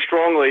felt very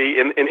strongly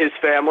in his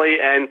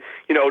family. And,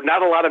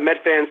 not a lot of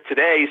Met fans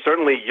today,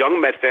 certainly young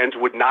Met fans,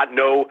 would not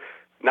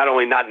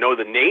only not know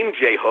the name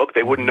Jay Hook,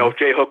 they wouldn't know if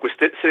Jay Hook was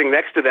sitting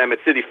next to them at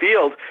Citi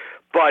Field.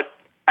 But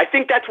I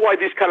think that's why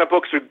these kind of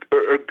books are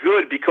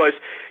good, because,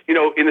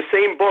 in the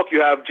same book you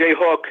have Jay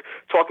Hook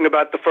talking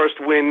about the first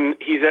win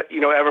he's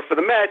ever for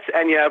the Mets,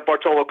 and you have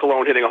Bartolo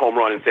Colon hitting a home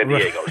run in San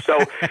Diego. So,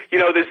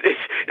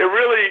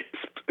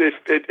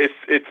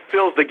 it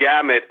fills the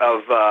gamut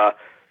of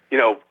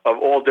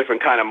all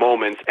different kind of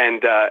moments,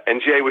 and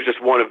Jay was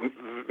just one of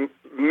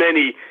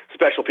many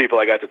special people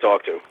I got to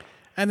talk to.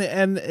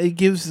 And it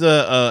gives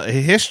a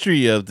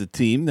history of the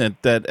team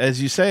that,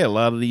 as you say, a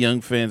lot of the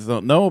young fans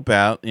don't know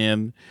about,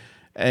 and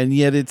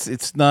yet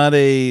it's not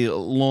a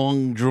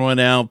long drawn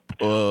out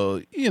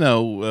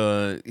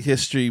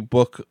history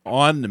book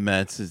on the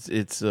Mets.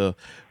 It's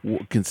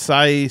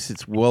concise,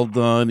 it's well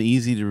done,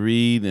 easy to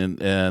read,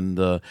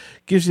 and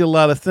gives you a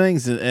lot of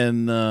things.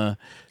 And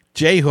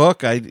Jay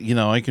Hook, I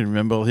can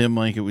remember him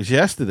like it was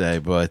yesterday,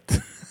 but.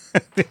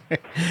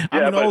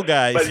 I'm an old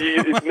guy. But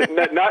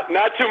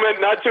not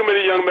too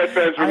many young Met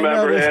fans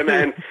remember him,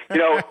 and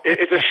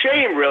it's a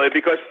shame really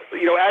because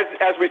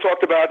as we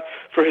talked about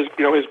for his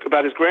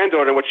about his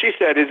granddaughter, what she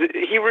said is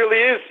he really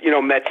is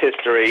Mets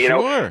history.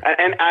 Sure.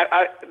 And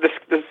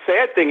the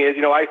sad thing is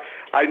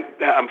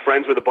I'm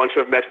friends with a bunch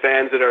of Met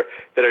fans that are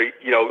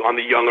on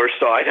the younger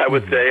side. I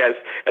would say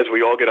as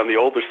we all get on the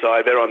older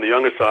side, they're on the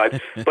younger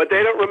side, but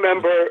they don't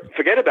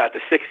forget about the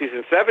 60s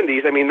and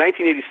 70s. I mean,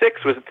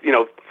 1986 was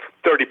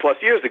 30 plus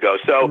years ago.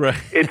 So right.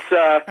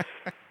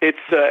 It's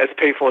as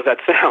painful as that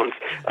sounds.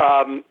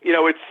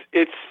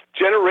 It's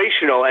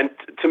generational, and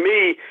to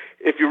me,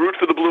 if you root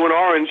for the blue and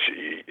orange,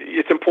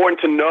 it's important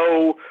to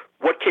know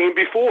what came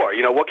before.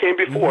 What came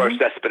before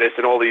Cespedes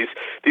and all these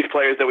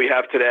players that we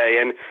have today.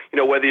 And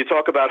whether you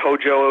talk about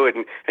Hojo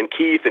and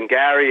Keith and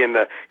Gary and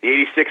the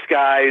 86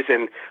 guys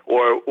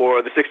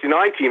or the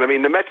 69 team. I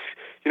mean, the Mets.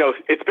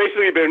 It's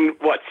basically been,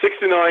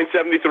 69,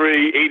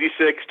 73,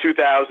 86,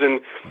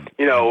 2000,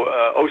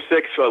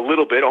 06 a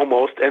little bit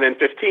almost, and then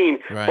 15.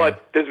 Right.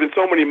 But there's been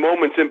so many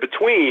moments in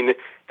between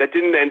that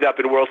didn't end up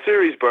in World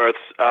Series berths,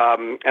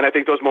 and I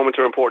think those moments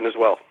are important as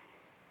well.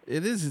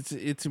 It is.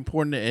 It's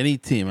important to any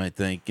team, I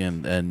think,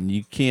 and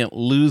you can't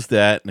lose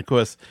that. And, of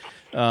course,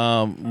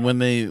 when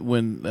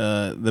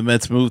the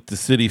Mets moved to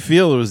Citi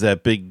Field, there was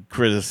that big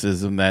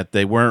criticism that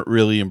they weren't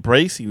really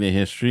embracing the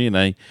history, and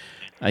I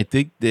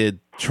think they're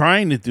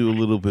trying to do a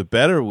little bit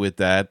better with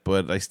that,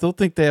 but I still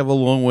think they have a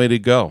long way to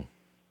go.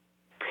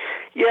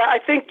 Yeah, I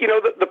think,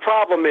 the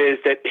problem is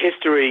that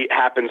history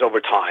happens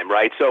over time,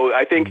 right? So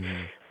I think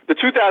the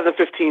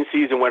 2015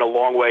 season went a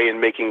long way in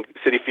making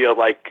Citi Field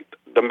like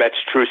the Mets'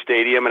 true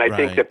stadium, and I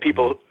think that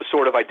people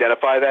sort of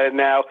identify that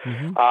now.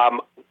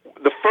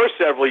 The first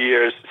several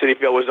years Citi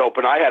Field was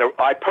open,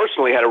 I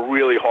personally had a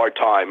really hard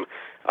time.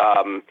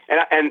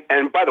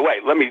 And by the way,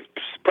 let me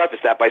preface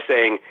that by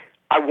saying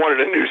I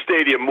wanted a new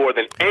stadium more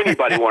than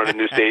anybody wanted a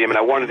new stadium, and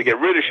I wanted to get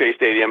rid of Shea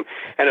Stadium.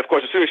 And of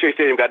course, as soon as Shea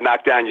Stadium got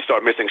knocked down, you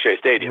start missing Shea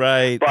Stadium.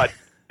 Right. But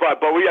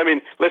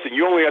listen,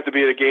 you only have to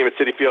be at a game at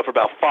Citi Field for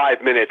about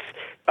 5 minutes,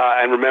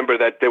 and remember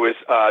that there was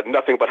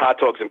nothing but hot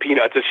dogs and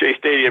peanuts at Shea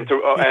Stadium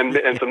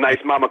and some nice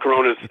Mama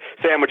Corona's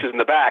sandwiches in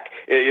the back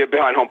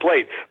behind home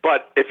plate.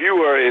 But if you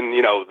were in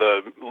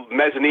the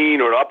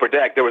mezzanine or upper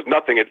deck, there was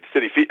nothing at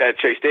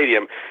Shea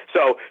Stadium.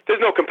 So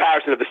there's no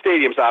comparison of the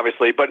stadiums,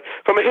 obviously. But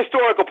from a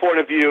historical point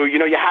of view, you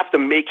have to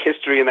make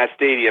history in that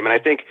stadium, and I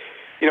think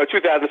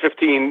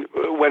 2015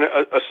 went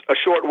a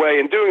short way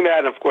in doing that,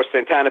 and of course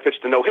Santana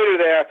pitched a no-hitter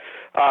there.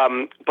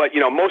 But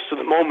most of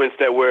the moments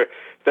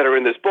that are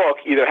in this book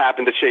either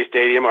happened at Shea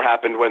Stadium or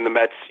happened when the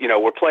Mets,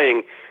 were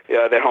playing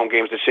their home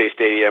games at Shea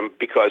Stadium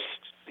because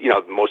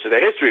most of their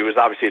history was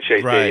obviously at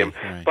Shea Stadium.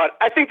 Right. But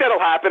I think that'll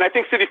happen. I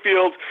think Citi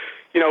Field.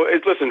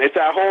 It's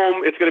our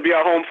home. It's going to be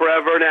our home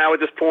forever now at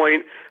this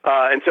point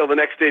until the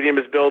next stadium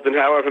is built in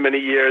however many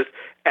years.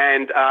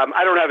 And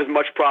I don't have as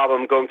much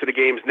problem going to the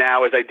games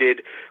now as I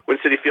did when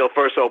Citi Field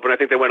first opened. I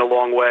think they went a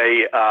long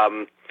way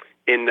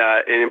in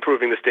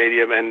improving the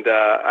stadium, and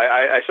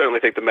I certainly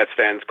think the Mets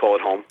fans call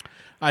it home.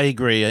 I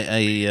agree.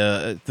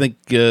 I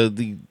think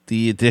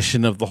the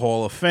addition of the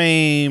Hall of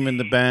Fame and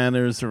the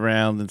banners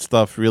around and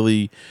stuff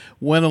really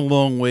went a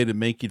long way to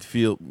make it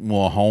feel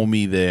more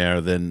homey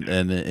there than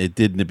it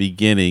did in the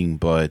beginning.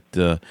 But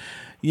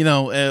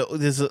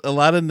there's a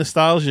lot of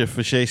nostalgia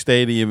for Shea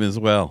Stadium as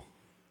well.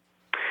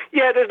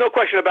 Yeah, there's no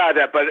question about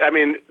that. But I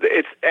mean,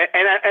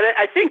 and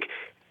I think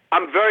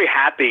I'm very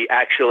happy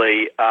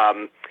actually.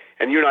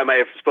 And you and I might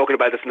have spoken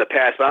about this in the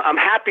past, but I'm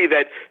happy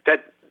that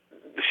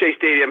Shea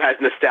Stadium has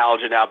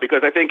nostalgia now,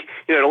 because I think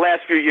the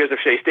last few years of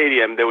Shea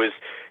Stadium there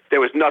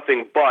was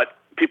nothing but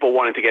people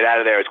wanting to get out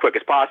of there as quick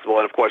as possible.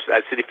 And of course,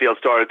 as Citi Field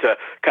started to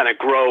kind of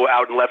grow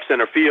out in left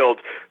center field,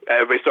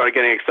 everybody started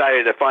getting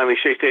excited that finally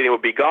Shea Stadium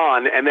would be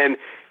gone. And then,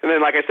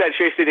 like I said,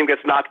 Shea Stadium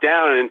gets knocked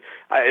down, and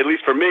at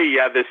least for me, you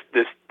have this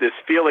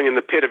feeling in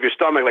the pit of your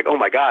stomach, like, oh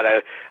my God,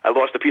 I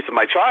lost a piece of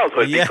my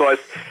childhood. Yeah. Because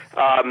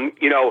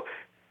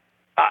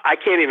I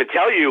can't even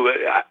tell you.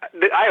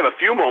 I have a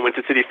few moments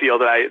at Citi Field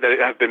that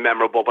have been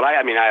memorable, but I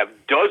have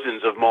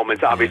dozens of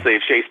moments, obviously,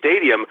 at Shea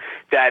Stadium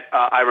that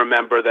I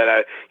remember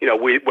that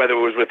whether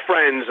it was with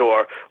friends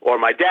or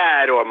my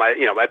dad or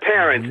my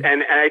parents,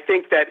 and I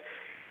think that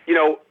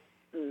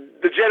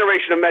the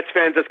generation of Mets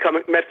fan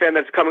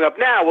that's coming up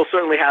now will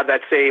certainly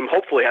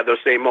hopefully have those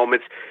same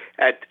moments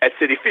at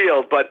Citi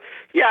Field. But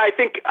yeah, I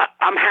think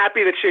I'm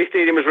happy that Shea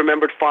Stadium is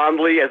remembered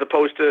fondly as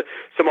opposed to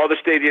some other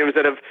stadiums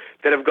that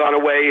have gone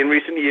away in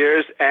recent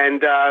years.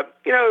 And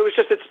it was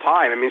just its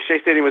time. I mean, Shea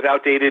Stadium was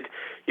outdated,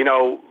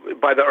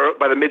 by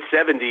the mid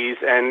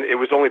 '70s, and it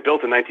was only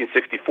built in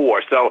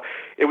 1964. So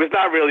it was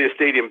not really a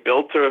stadium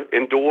built to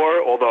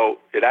endure, although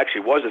it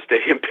actually was a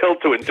stadium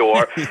built to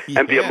endure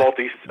and be a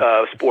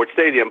multi-sport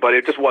stadium. But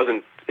it just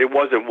wasn't.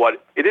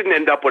 It didn't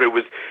end up what it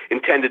was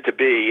intended to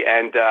be.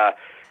 And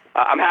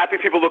I'm happy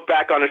people look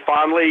back on it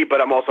fondly, but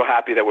I'm also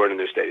happy that we're in a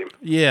new stadium.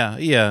 Yeah,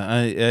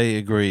 I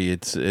agree.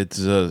 It's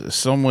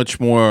so much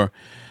more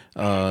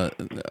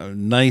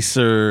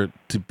nicer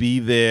to be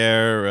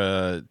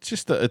there.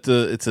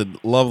 It's a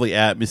lovely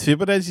atmosphere.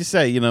 But as you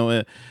say,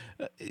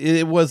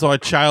 it was our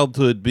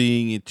childhood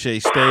being at Shea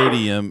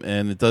Stadium,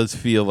 and it does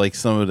feel like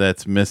some of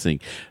that's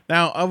missing.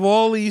 Now, of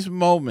all these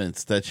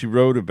moments that you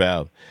wrote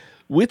about,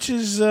 which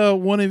is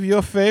one of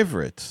your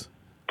favorites?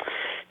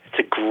 It's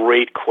a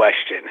great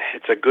question.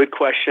 It's a good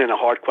question, a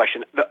hard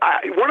question.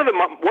 One of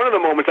the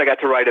moments I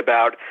got to write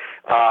about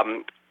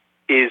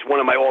is one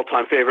of my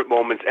all-time favorite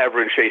moments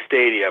ever in Shea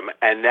Stadium,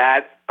 and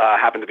that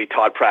happened to be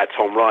Todd Pratt's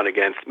home run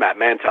against Matt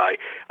Manti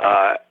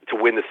to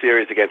win the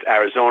series against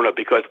Arizona.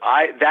 Because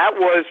that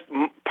was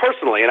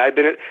personally, and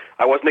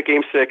I wasn't at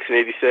Game 6 in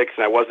 '86,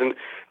 and I wasn't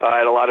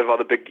at a lot of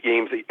other big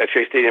games at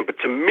Shea Stadium. But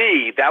to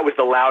me, that was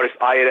the loudest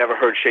I had ever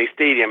heard Shea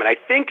Stadium, and I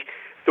think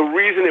the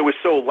reason it was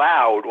so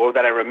loud, or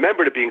that I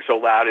remembered it being so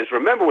loud, is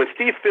remember when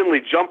Steve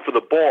Finley jumped for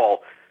the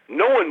ball,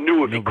 no one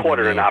knew if he caught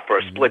it or not for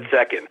a split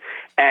second,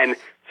 and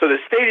so the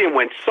stadium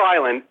went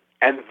silent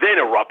and then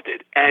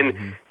erupted.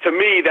 And to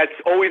me, that's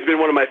always been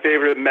one of my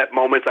favorite Met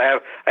moments. I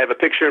have a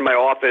picture in my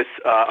office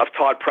of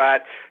Todd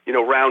Pratt,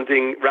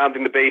 rounding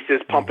the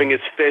bases, pumping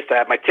his fist. I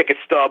have my ticket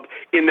stub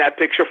in that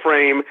picture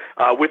frame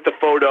with the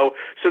photo.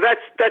 So that's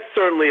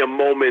certainly a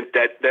moment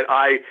that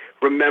I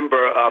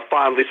remember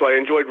fondly. So I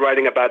enjoyed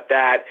writing about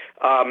that.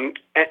 And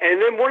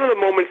then one of the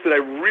moments that I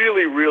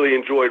really, really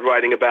enjoyed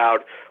writing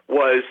about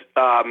was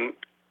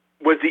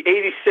the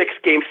 '86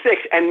 Game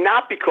 6, and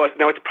not because,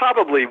 now it's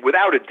probably,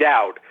 without a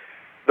doubt,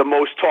 the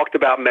most talked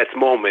about Mets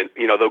moment,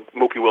 the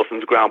Mookie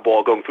Wilson's ground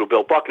ball going through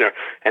Bill Buckner,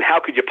 and how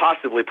could you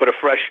possibly put a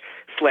fresh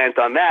slant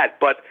on that?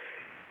 But,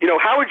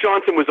 Howard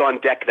Johnson was on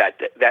deck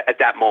at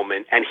that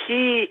moment, and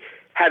he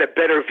had a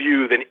better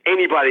view than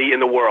anybody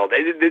in the world.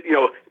 There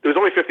was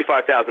only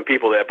 55,000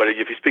 people there, but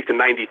if you speak to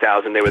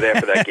 90,000, they were there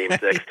for that Game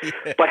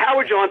 6. But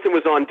Howard Johnson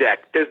was on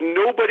deck. There's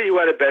nobody who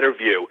had a better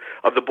view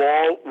of the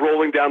ball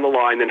rolling down the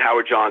line than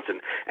Howard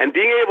Johnson. And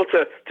being able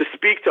to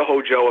speak to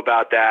Hojo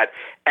about that,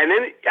 and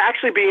then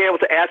actually being able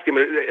to ask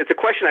him, it's a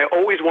question I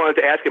always wanted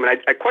to ask him,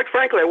 and I quite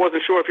frankly, I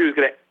wasn't sure if he was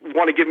going to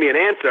want to give me an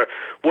answer,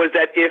 was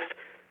that if,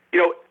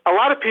 a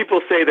lot of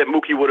people say that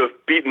Mookie would have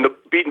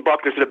beaten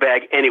Buckner to the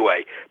bag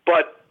anyway,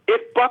 but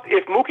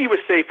if Mookie was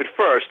safe at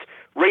first,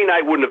 Ray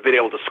Knight wouldn't have been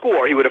able to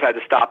score. He would have had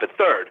to stop at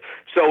third.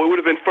 So it would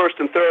have been first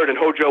and third, and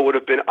Hojo would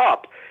have been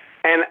up.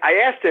 And I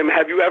asked him,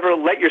 have you ever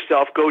let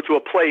yourself go to a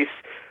place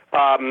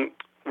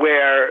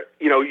where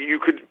you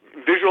could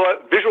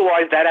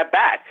visualize that at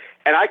bat?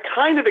 And I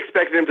kind of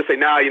expected him to say,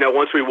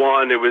 once we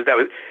won, that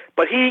was.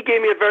 But he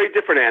gave me a very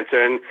different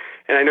answer, and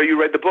I know you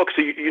read the book,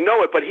 so you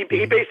know it. But he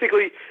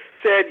basically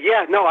said,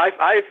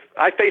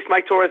 I faced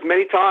Mike Torres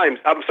many times.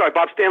 I'm sorry,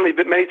 Bob Stanley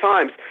many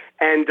times.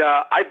 And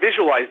I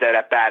visualized that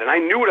at bat, and I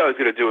knew what I was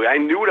going to do. I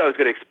knew what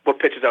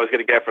pitches I was going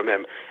to get from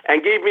him,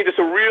 and gave me just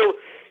a real,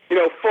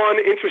 fun,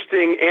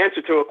 interesting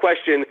answer to a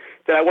question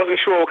that I wasn't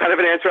sure what kind of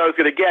an answer I was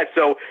going to get.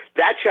 So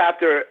that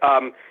chapter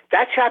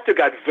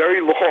got very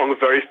long,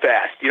 very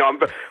fast.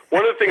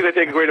 One of the things I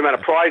take a great amount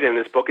of pride in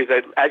this book is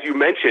that, as you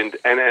mentioned,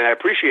 and I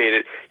appreciate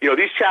it,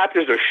 these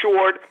chapters are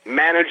short,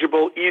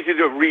 manageable, easy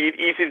to read,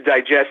 easy to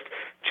digest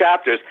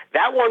chapters.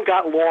 That one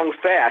got long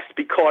fast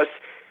because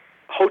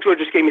Hojo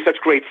just gave me such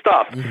great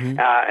stuff. And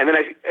then,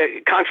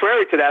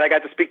 contrary to that, I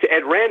got to speak to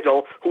Ed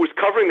Randall, who was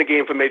covering the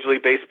game for Major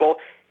League Baseball.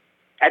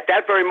 At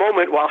that very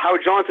moment, while Howard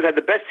Johnson had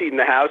the best seat in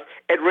the house,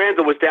 Ed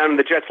Randall was down in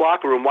the Jets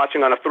locker room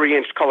watching on a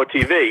 3-inch color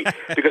TV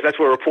because that's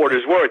where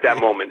reporters were at that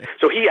moment.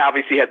 So he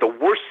obviously had the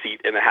worst seat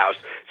in the house.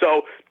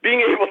 So being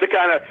able to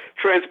kind of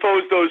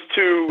transpose those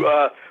two,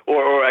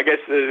 or I guess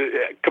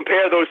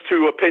compare those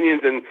two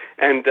opinions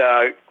and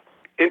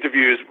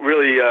interviews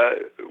really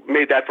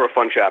made that for a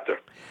fun chapter.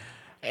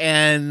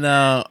 And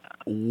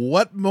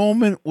what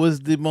moment was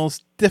the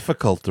most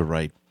difficult to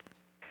write?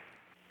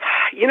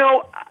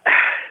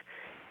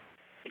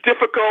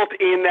 Difficult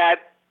in that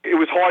it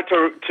was hard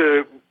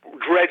to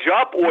dredge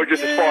up, or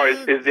just as far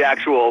as the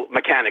actual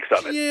mechanics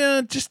of it?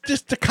 Yeah,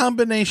 just a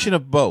combination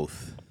of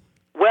both.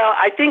 Well,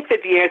 I think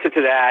that the answer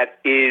to that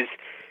is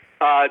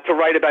to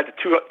write about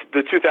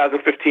the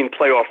 2015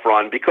 playoff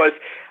run, because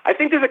I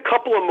think there's a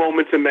couple of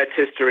moments in Mets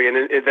history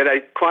and that I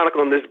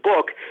chronicle in this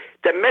book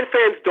that Met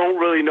fans don't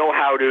really know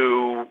how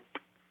to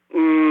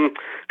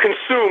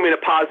consume in a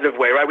positive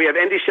way, right? We have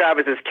Endy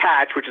Chavez's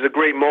catch, which is a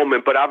great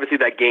moment, but obviously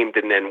that game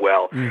didn't end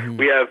well.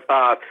 We have,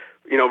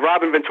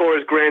 Robin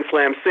Ventura's grand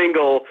slam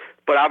single,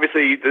 but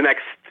obviously the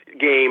next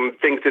game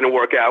things didn't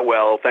work out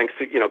well, thanks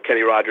to,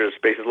 Kenny Rogers'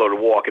 bases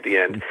loaded walk at the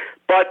end.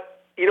 But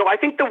I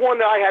think the one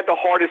that I had the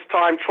hardest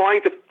time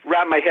trying to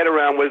wrap my head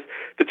around was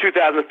the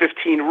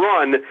 2015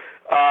 run,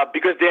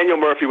 because Daniel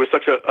Murphy was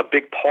such a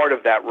big part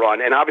of that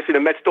run. And obviously the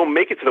Mets don't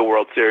make it to the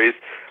World Series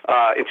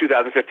in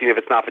 2015 if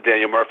it's not for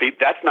Daniel Murphy.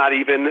 That's not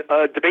even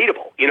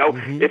debatable.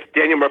 If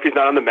Daniel Murphy's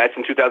not on the Mets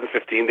in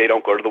 2015, they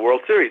don't go to the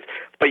World Series.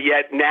 But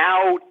yet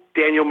now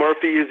Daniel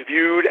Murphy is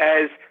viewed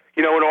as,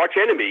 an arch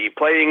enemy,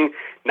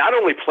 not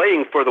only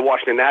playing for the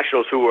Washington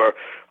Nationals, who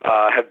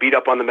have beat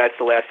up on the Mets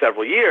the last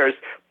several years,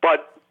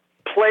 but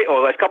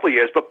last couple of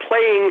years, but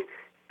playing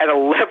at a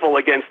level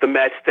against the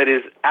Mets that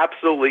is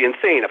absolutely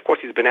insane. Of course,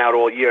 he's been out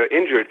all year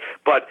injured,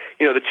 but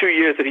the 2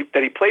 years that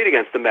he played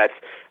against the Mets,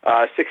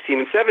 16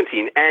 and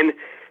 17, and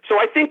so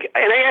I think,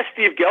 and I asked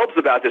Steve Gelbs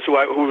about this, who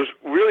was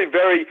really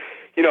very,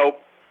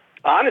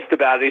 honest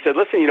about it. He said,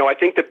 "Listen, I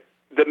think that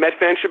the Met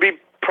fans should be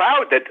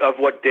proud of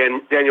what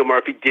Daniel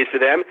Murphy did for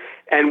them,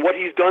 and what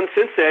he's done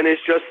since then is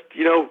just,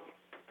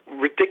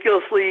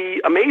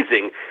 ridiculously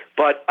amazing."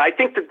 But I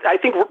think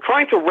we're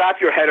trying to wrap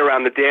your head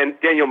around the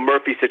Daniel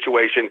Murphy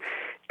situation,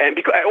 and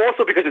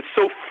also because it's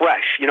so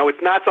fresh.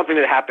 It's not something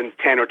that happened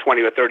 10 or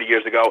 20 or 30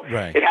 years ago.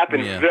 Right. It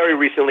happened very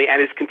recently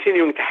and is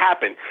continuing to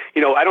happen.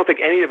 I don't think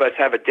any of us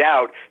have a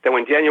doubt that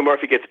when Daniel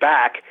Murphy gets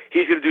back,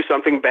 he's going to do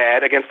something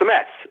bad against the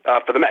Mets,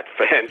 for the Mets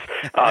fans.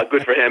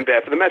 Good for him,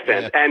 bad for the Mets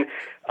fans. And,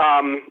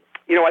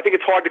 I think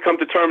it's hard to come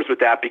to terms with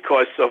that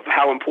because of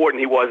how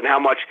important he was and how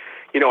much,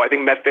 I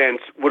think Met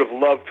fans would have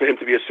loved for him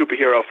to be a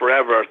superhero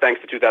forever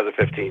thanks to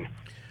 2015.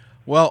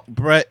 Well,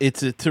 Brett,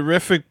 it's a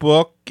terrific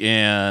book,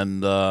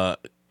 and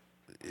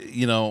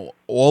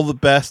all the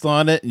best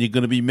on it. And you're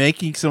going to be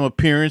making some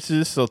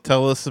appearances, so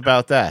tell us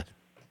about that.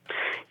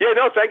 Yeah,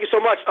 no, thank you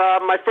so much.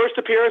 My first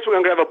appearance, we're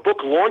going to have a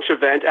book launch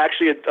event,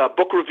 actually a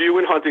book review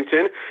in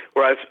Huntington,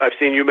 where I've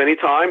seen you many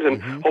times,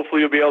 and hopefully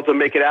you'll be able to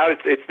make it out.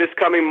 It's this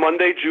coming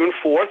Monday, June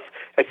 4th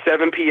at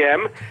 7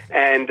 p.m.,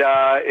 and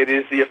it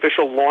is the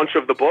official launch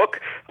of the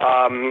book.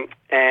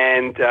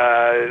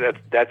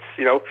 That's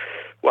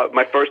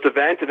my first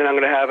event, and then I'm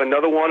going to have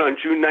another one on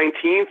June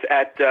 19th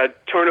at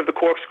Turn of the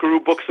Corkscrew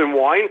Books and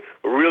Wine,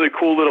 a really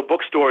cool little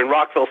bookstore in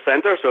Rockville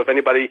Center. So if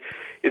anybody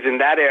is in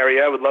that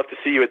area, I would love to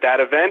see you at that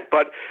event.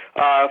 But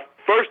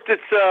first,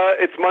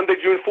 it's Monday,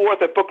 June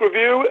 4th at Book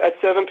Review at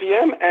 7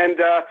 p.m., and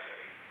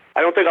I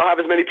don't think I'll have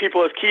as many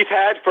people as Keith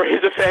had for his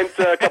event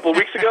a couple of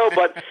weeks ago,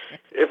 but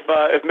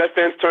if Met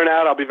fans turn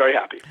out, I'll be very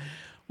happy.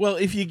 Well,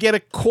 if you get a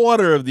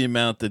quarter of the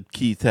amount that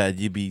Keith had,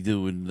 you'd be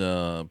doing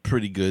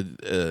pretty good.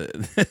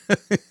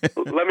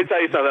 Let me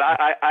tell you something.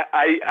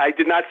 I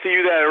did not see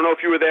you there. I don't know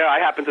if you were there. I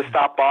happened to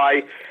stop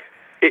by.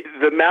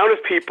 The amount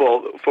of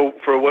people for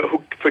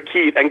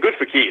Keith, and good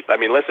for Keith. I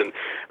mean, listen,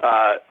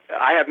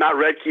 I have not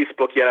read Keith's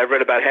book yet. I've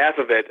read about half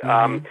of it.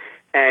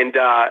 And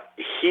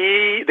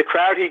the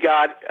crowd he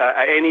got,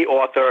 any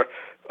author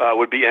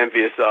would be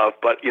envious of.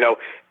 But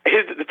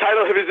the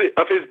title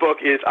of his book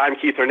is "I'm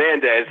Keith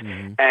Hernandez,"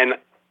 and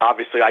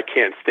obviously I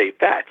can't state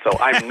that, so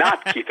I'm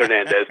not Keith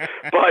Hernandez.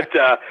 But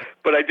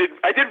I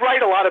did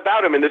write a lot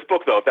about him in this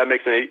book, though. If that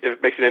makes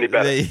it any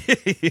better. There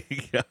you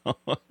go.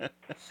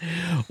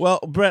 Well,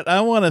 Brett,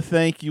 I want to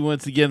thank you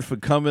once again for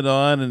coming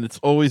on, and it's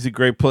always a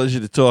great pleasure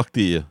to talk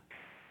to you.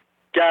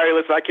 Gary,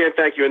 listen, I can't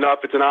thank you enough.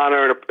 It's an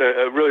honor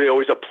and really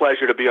always a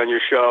pleasure to be on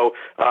your show.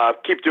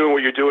 Keep doing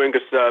what you're doing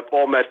because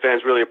all Met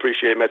fans really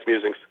appreciate Mets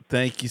Musings.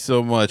 Thank you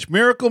so much.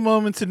 Miracle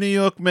Moments in New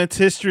York Mets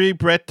History,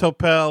 Brett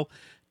Topel.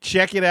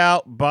 Check it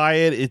out. Buy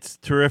it. It's a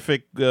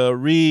terrific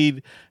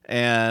read,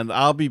 and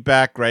I'll be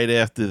back right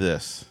after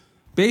this.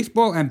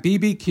 Baseball and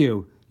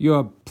BBQ,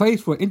 your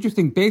place for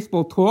interesting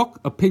baseball talk,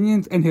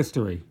 opinions, and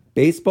history.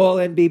 Baseball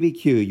and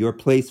BBQ, your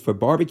place for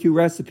barbecue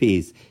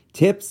recipes,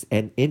 tips,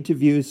 and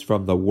interviews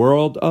from the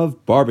world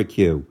of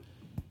barbecue.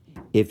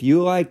 If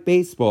you like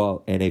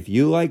baseball and if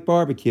you like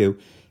barbecue,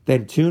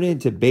 then tune in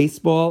to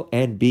Baseball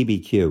and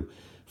BBQ.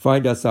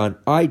 Find us on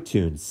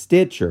iTunes,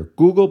 Stitcher,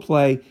 Google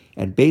Play,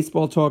 and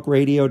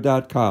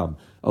BaseballTalkRadio.com,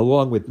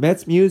 along with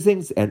Mets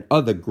Musings and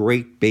other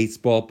great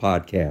baseball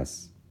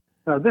podcasts.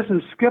 This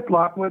is Skip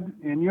Lockwood,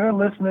 and you're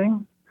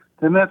listening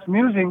to Mets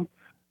Musing.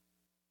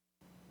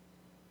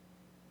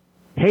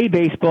 Hey,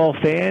 baseball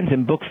fans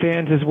and book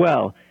fans as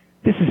well.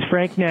 This is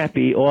Frank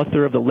Nappi,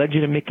 author of the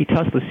Legend of Mickey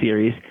Tussler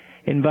series,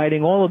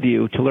 inviting all of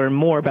you to learn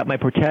more about my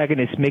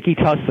protagonist, Mickey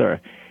Tussler,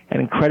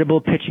 an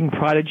incredible pitching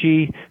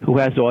prodigy who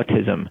has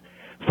autism.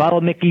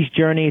 Follow Mickey's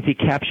journey as he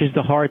captures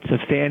the hearts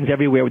of fans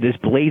everywhere with his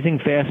blazing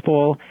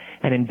fastball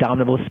and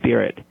indomitable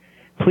spirit.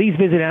 Please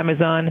visit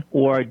Amazon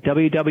or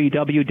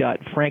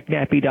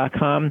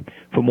www.franknappy.com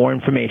for more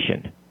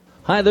information.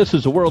 Hi, this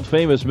is the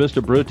world-famous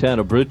Mr. Brewtown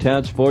of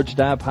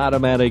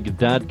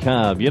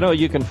BrewtownSports.podomatic.com.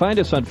 You can find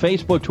us on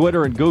Facebook,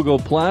 Twitter, and Google+.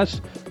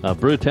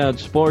 Brewtown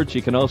Sports.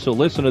 You can also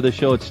listen to the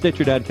show at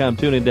Stitcher.com,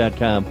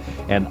 TuneIn.com,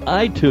 and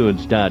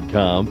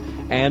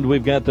iTunes.com. And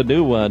we've got the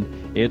new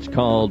one. It's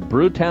called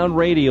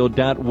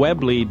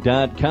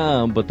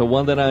BrewtownRadio.weebly.com, but the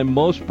one that I'm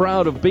most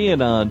proud of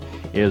being on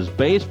is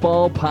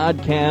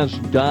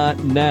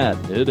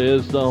BaseballPodcast.net. It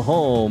is the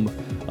home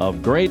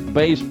of great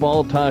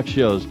baseball talk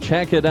shows.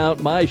 Check it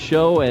out, my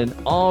show and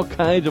all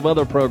kinds of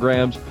other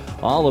programs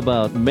all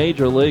about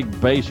Major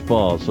League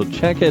Baseball. So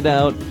check it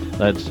out.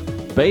 That's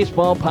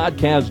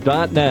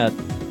BaseballPodcast.net,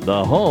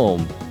 the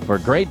home for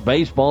great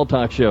baseball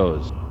talk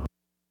shows.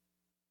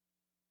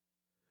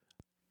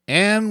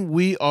 And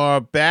we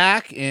are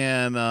back,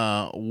 and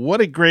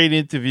what a great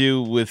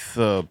interview with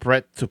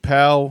Brett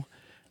Topel,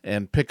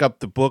 and pick up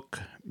the book,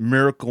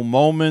 Miracle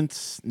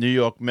Moments, New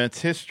York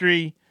Mets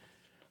History.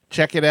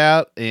 Check it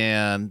out,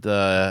 and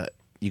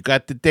you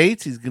got the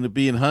dates. He's going to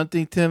be in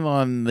Huntington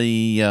on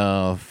the,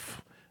 I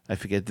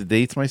forget the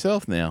dates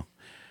myself now.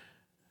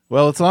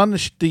 Well, it's on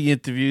the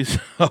interview,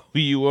 so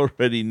you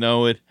already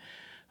know it.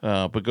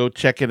 But go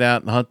check it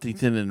out in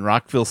Huntington and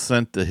Rockville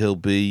Center. He'll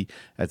be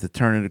at the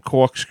Turn of the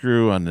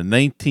Corkscrew on the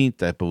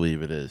 19th, I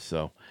believe it is.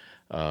 So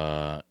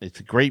it's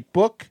a great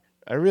book.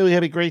 I really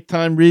had a great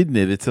time reading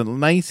it. It's a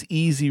nice,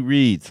 easy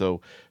read.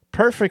 So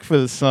perfect for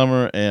the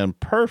summer and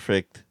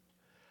perfect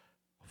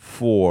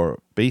for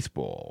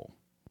baseball.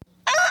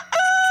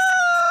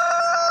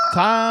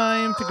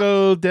 Time to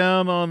go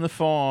down on the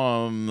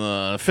farm.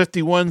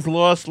 51s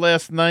lost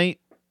last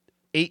night,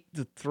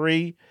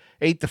 8-5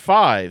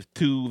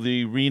 to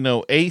the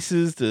Reno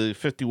Aces. The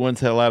 51s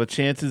had a lot of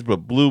chances,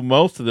 but blew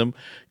most of them,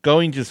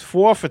 going just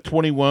 4 for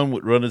 21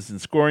 with runners in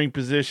scoring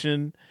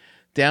position.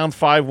 Down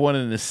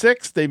 5-1 in the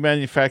sixth, they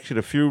manufactured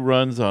a few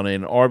runs on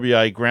an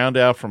RBI ground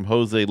out from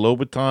Jose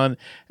Lobaton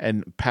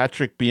and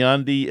Patrick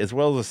Biondi, as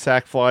well as a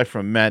sac fly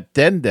from Matt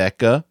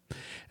Dendecker,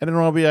 and an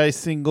RBI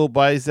single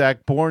by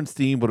Zach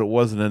Bornstein, but it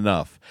wasn't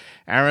enough.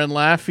 Aaron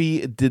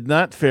Laffey did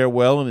not fare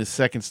well in his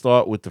second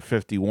start with the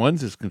 51s.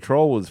 His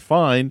control was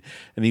fine,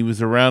 and he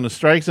was around the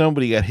strike zone,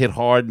 but he got hit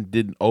hard and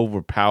didn't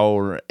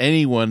overpower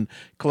anyone,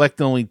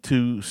 collecting only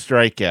 2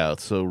 strikeouts.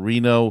 So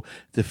Reno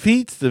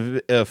defeats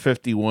the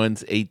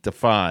 51s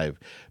 8-5.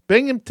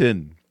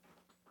 Binghamton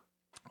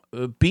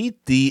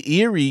beat the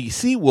Erie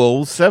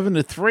Seawolves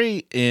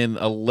 7-3 in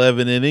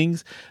 11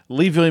 innings.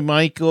 Levi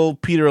Michael,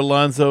 Peter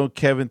Alonso, and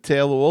Kevin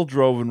Taylor all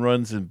drove in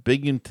runs in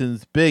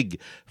Binghamton's big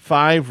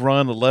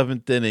 5-run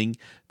 11th inning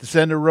to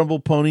send the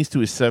Rumble Ponies to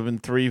a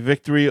 7-3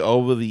 victory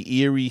over the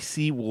Erie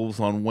Seawolves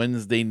on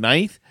Wednesday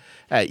night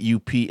at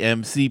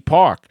UPMC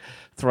Park.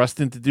 Thrust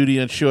into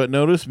duty on short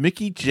notice,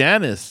 Mickey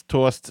Janis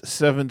tossed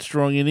 7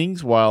 strong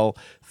innings, while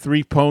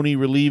 3 Pony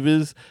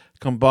relievers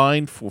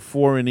combined for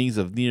 4 innings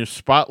of near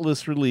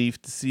spotless relief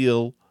to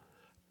seal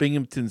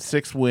Binghamton's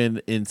 6th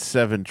win in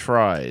 7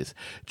 tries.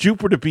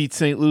 Jupiter beat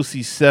St.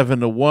 Lucie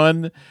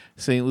 7-1.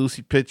 St.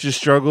 Lucie pitchers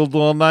struggled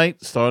all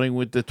night, starting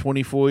with the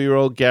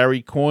 24-year-old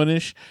Gary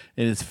Cornish.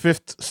 In his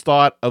 5th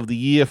start of the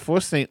year for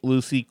St.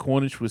 Lucie,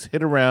 Cornish was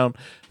hit around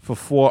for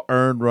 4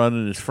 earned runs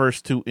in his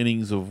first 2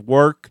 innings of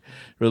work.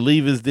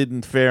 Relievers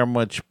didn't fare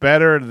much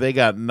better. They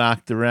got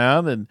knocked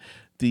around, and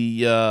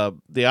the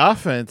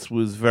offense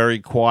was very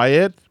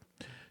quiet.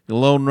 The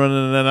lone run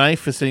of the night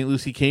for St.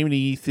 Lucie came in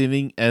the 8th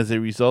inning as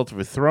a result of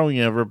a throwing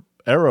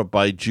error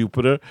by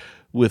Jupiter,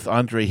 with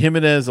Andre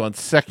Jimenez on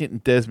second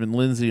and Desmond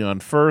Lindsay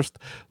on first.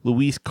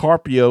 Luis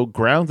Carpio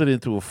grounded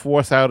into a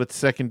force out at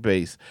second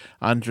base.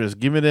 Andres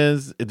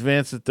Jimenez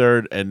advanced to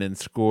third and then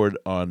scored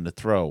on the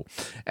throw.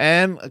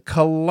 And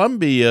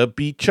Columbia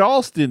beat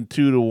Charleston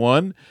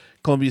 2-1.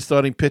 Columbia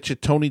starting pitcher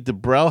Tony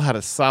DeBrell had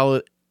a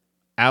solid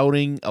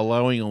outing,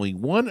 allowing only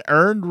 1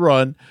 earned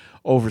run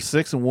over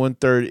 6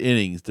 1/3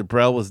 innings.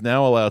 DeBrell was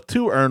now allowed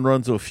 2 earned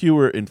runs or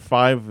fewer in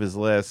 5 of his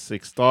last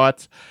 6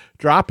 starts,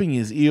 dropping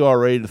his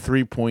ERA to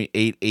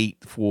 3.88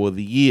 for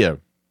the year.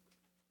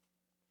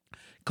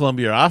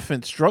 Columbia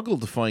offense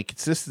struggled to find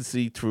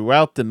consistency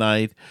throughout the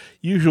night.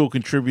 Usual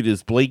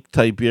contributors Blake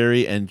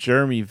Tiberi and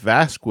Jeremy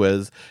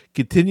Vasquez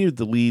continued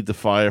to lead the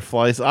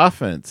Fireflies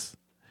offense.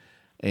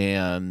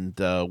 And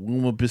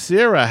Wilmer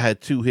Becerra had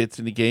 2 hits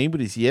in the game,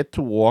 but he's yet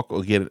to walk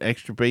or get an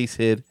extra base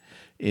hit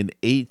in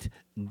 8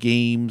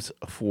 games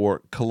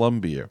for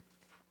Columbia.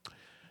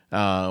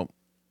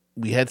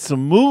 We had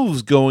some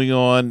moves going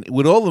on.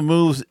 With all the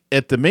moves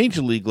at the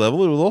major league level,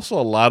 there was also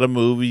a lot of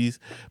moves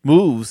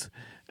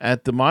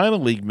at the minor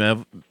league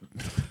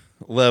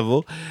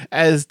level,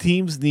 as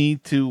teams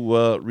need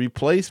to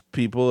replace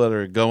people that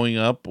are going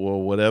up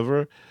or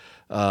whatever,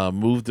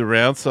 moved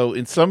around. So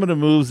in some of the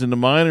moves in the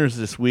minors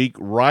this week,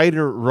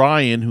 Ryder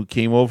Ryan, who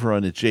came over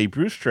on the Jay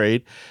Bruce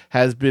trade,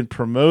 has been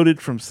promoted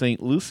from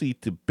St. Lucie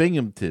to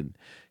Binghamton.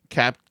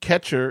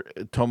 Catcher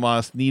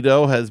Tomas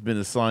Nido has been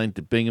assigned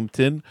to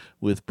Binghamton,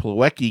 with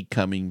Plawecki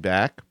coming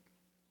back.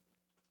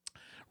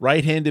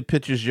 Right-handed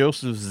pitchers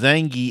Joseph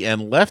Zangi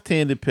and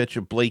left-handed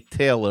pitcher Blake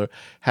Taylor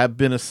have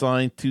been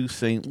assigned to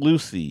St.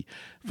 Lucie.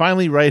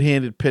 Finally,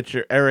 right-handed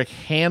pitcher Eric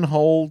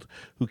Hanhold,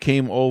 who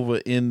came over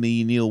in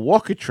the Neil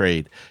Walker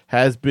trade,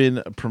 has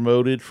been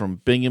promoted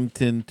from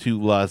Binghamton to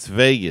Las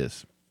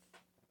Vegas.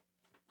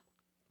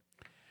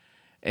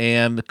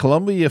 And the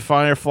Columbia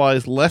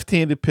Fireflies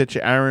left-handed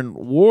pitcher Aaron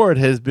Ward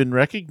has been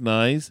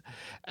recognized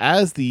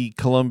as the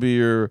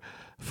Columbia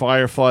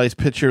Fireflies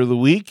Pitcher of the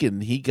Week,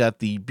 and he got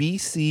the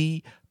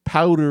BC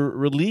Powder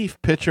Relief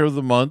Pitcher of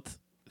the Month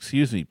for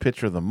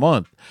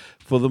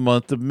the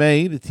month of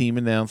May, the team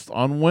announced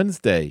on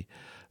Wednesday.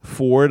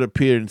 Ford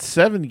appeared in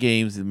 7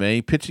 games in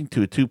May, pitching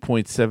to a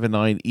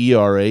 2.79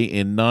 ERA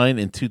in 9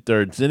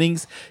 2/3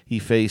 innings. He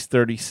faced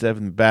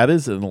 37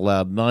 batters and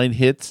allowed 9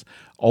 hits,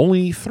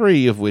 only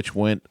 3 of which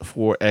went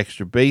for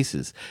extra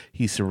bases.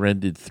 He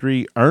surrendered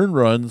 3 earned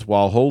runs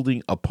while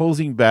holding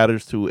opposing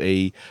batters to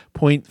a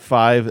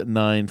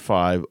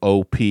 .595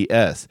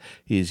 OPS.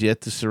 He is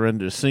yet to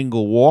surrender a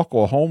single walk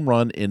or home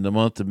run in the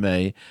month of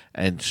May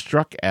and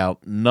struck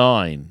out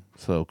 9.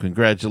 So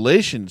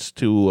congratulations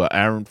to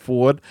Aaron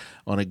Ford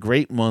on a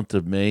great month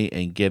of May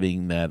and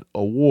getting that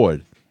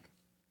award.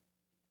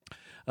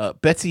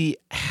 Betsy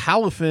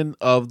Halifin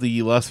of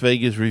the Las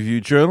Vegas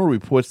Review-Journal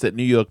reports that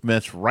New York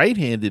Mets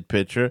right-handed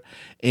pitcher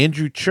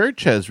Andrew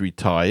Church has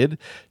retired.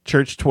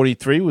 Church,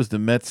 23, was the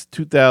Mets'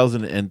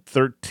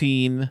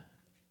 2013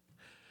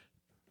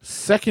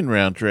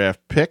 second-round draft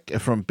pick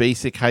from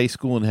Basic High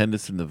School in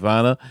Henderson,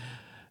 Nevada.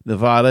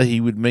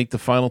 He would make the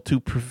final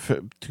two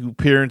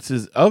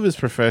appearances of his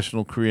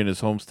professional career in his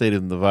home state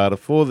of Nevada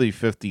for the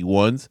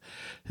 51s.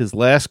 His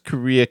last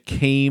career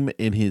came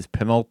in his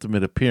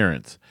penultimate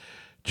appearance.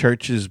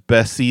 Church's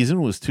best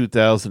season was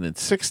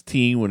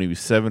 2016 when he was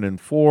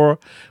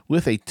 7-4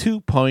 with a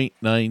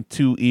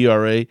 2.92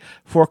 ERA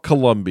for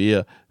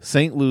Columbia,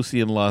 St. Lucie,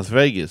 and Las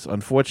Vegas.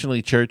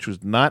 Unfortunately, Church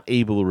was not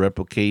able to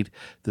replicate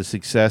the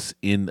success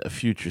in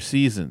future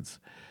seasons.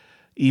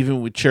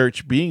 Even with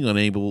Church being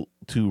unable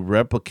to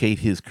replicate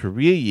his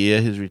career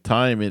year, his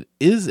retirement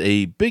is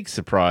a big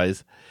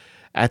surprise.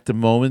 At the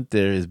moment,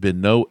 there has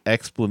been no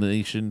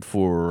explanation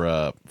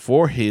for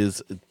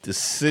his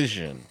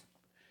decision.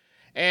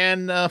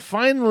 And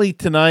finally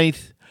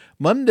tonight,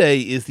 Monday,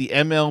 is the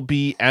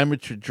MLB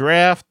Amateur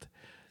Draft.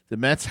 The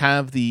Mets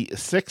have the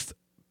 6th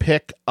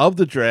pick of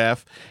the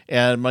draft,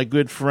 and my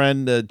good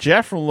friend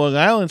Jeff from Long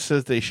Island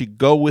says they should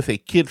go with a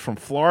kid from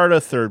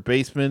Florida, third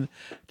baseman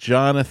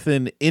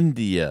Jonathan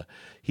India.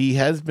 He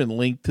has been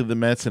linked to the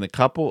Mets in a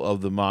couple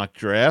of the mock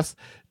drafts.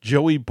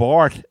 Joey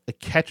Bart, a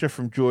catcher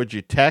from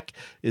Georgia Tech,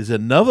 is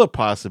another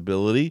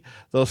possibility,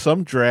 though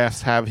some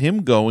drafts have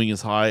him going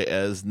as high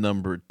as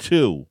number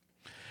 2.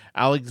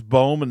 Alex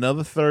Bohm,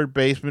 another third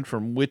baseman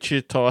from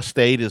Wichita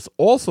State, has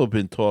also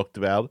been talked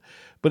about,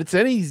 but it's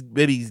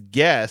anybody's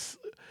guess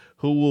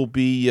who will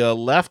be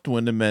left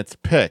when the Mets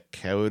pick.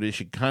 However, they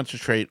should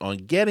concentrate on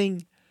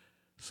getting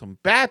some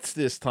bats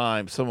this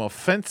time, some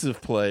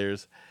offensive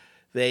players.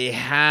 They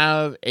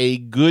have a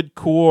good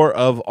core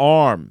of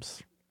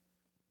arms.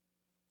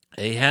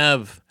 They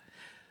have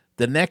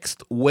the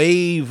next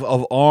wave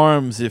of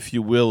arms, if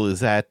you will,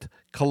 is at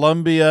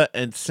Columbia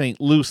and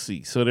St.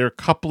 Lucie. So they're a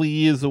couple of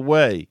years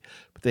away,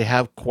 but they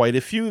have quite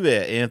a few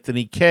there.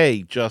 Anthony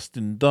Kay,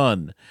 Justin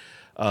Dunn,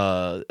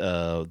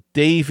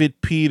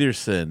 David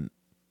Peterson,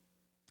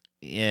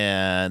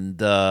 and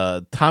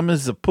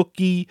Thomas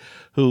Zapucki,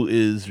 who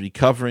is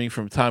recovering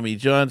from Tommy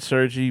John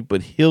surgery,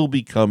 but he'll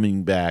be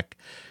coming back,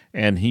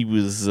 and he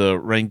was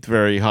ranked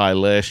very high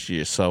last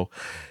year. So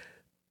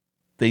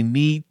they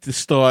need to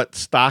start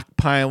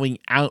stockpiling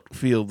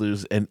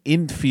outfielders and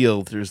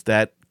infielders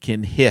that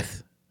can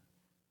hit.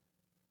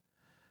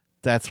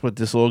 That's what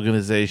this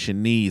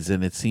organization needs,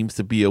 and it seems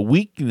to be a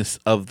weakness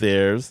of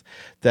theirs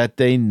that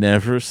they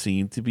never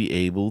seem to be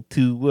able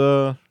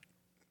to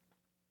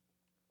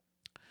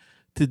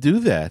do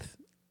that.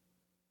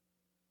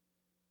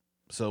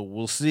 So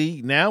we'll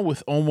see now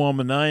with Omar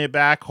Minaya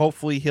back.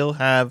 Hopefully he'll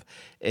have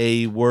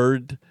a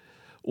word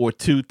or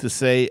two to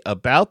say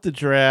about the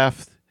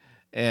draft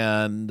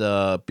and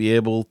be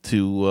able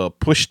to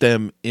push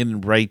them in the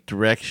right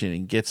direction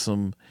and get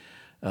some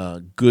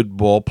good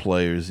ball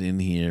players in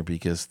here,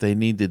 because they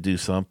need to do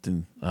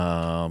something.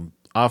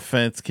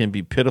 Offense can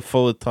be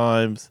pitiful at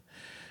times,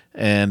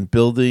 and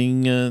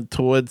building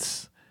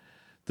towards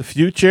the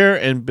future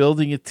and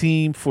building a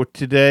team for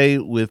today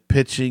with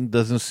pitching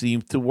doesn't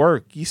seem to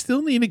work. You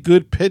still need a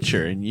good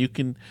pitcher, and you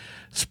can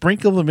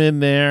sprinkle them in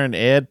there and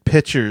add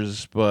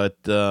pitchers,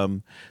 but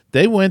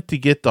they went to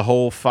get the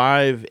whole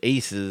 5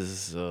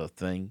 aces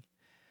thing,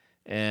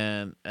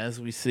 and as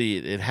we see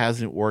it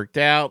hasn't worked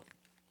out.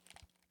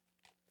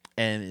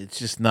 And it's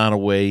just not a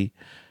way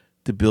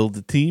to build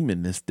a team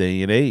in this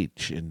day and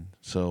age. And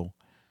so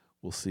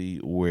we'll see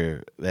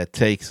where that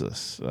takes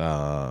us.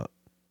 4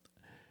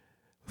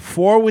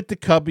 with the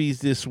Cubbies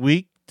this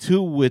week,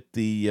 2 with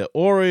the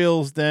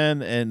Orioles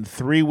then, and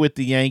 3 with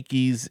the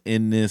Yankees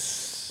in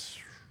this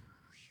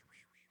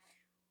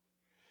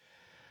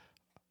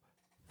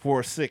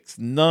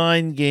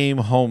 9-game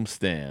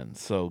homestand.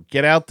 So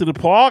get out to the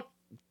park,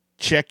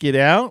 check it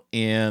out,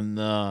 and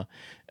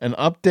an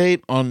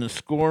update on the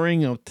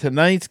scoring of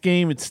tonight's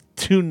game. It's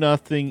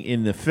 2-0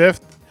 in the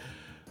 5th.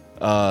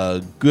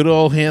 Good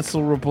old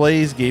Hansel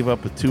Robles gave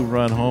up a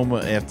 2-run homer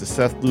after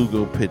Seth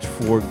Lugo pitched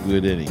 4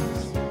 good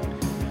innings.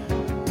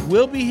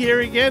 We'll be here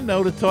again,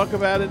 though, to talk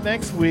about it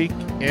next week.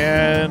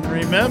 And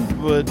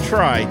remember,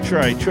 try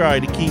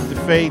to keep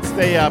the faith,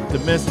 stay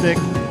optimistic,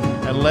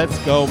 and let's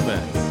go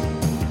Mets.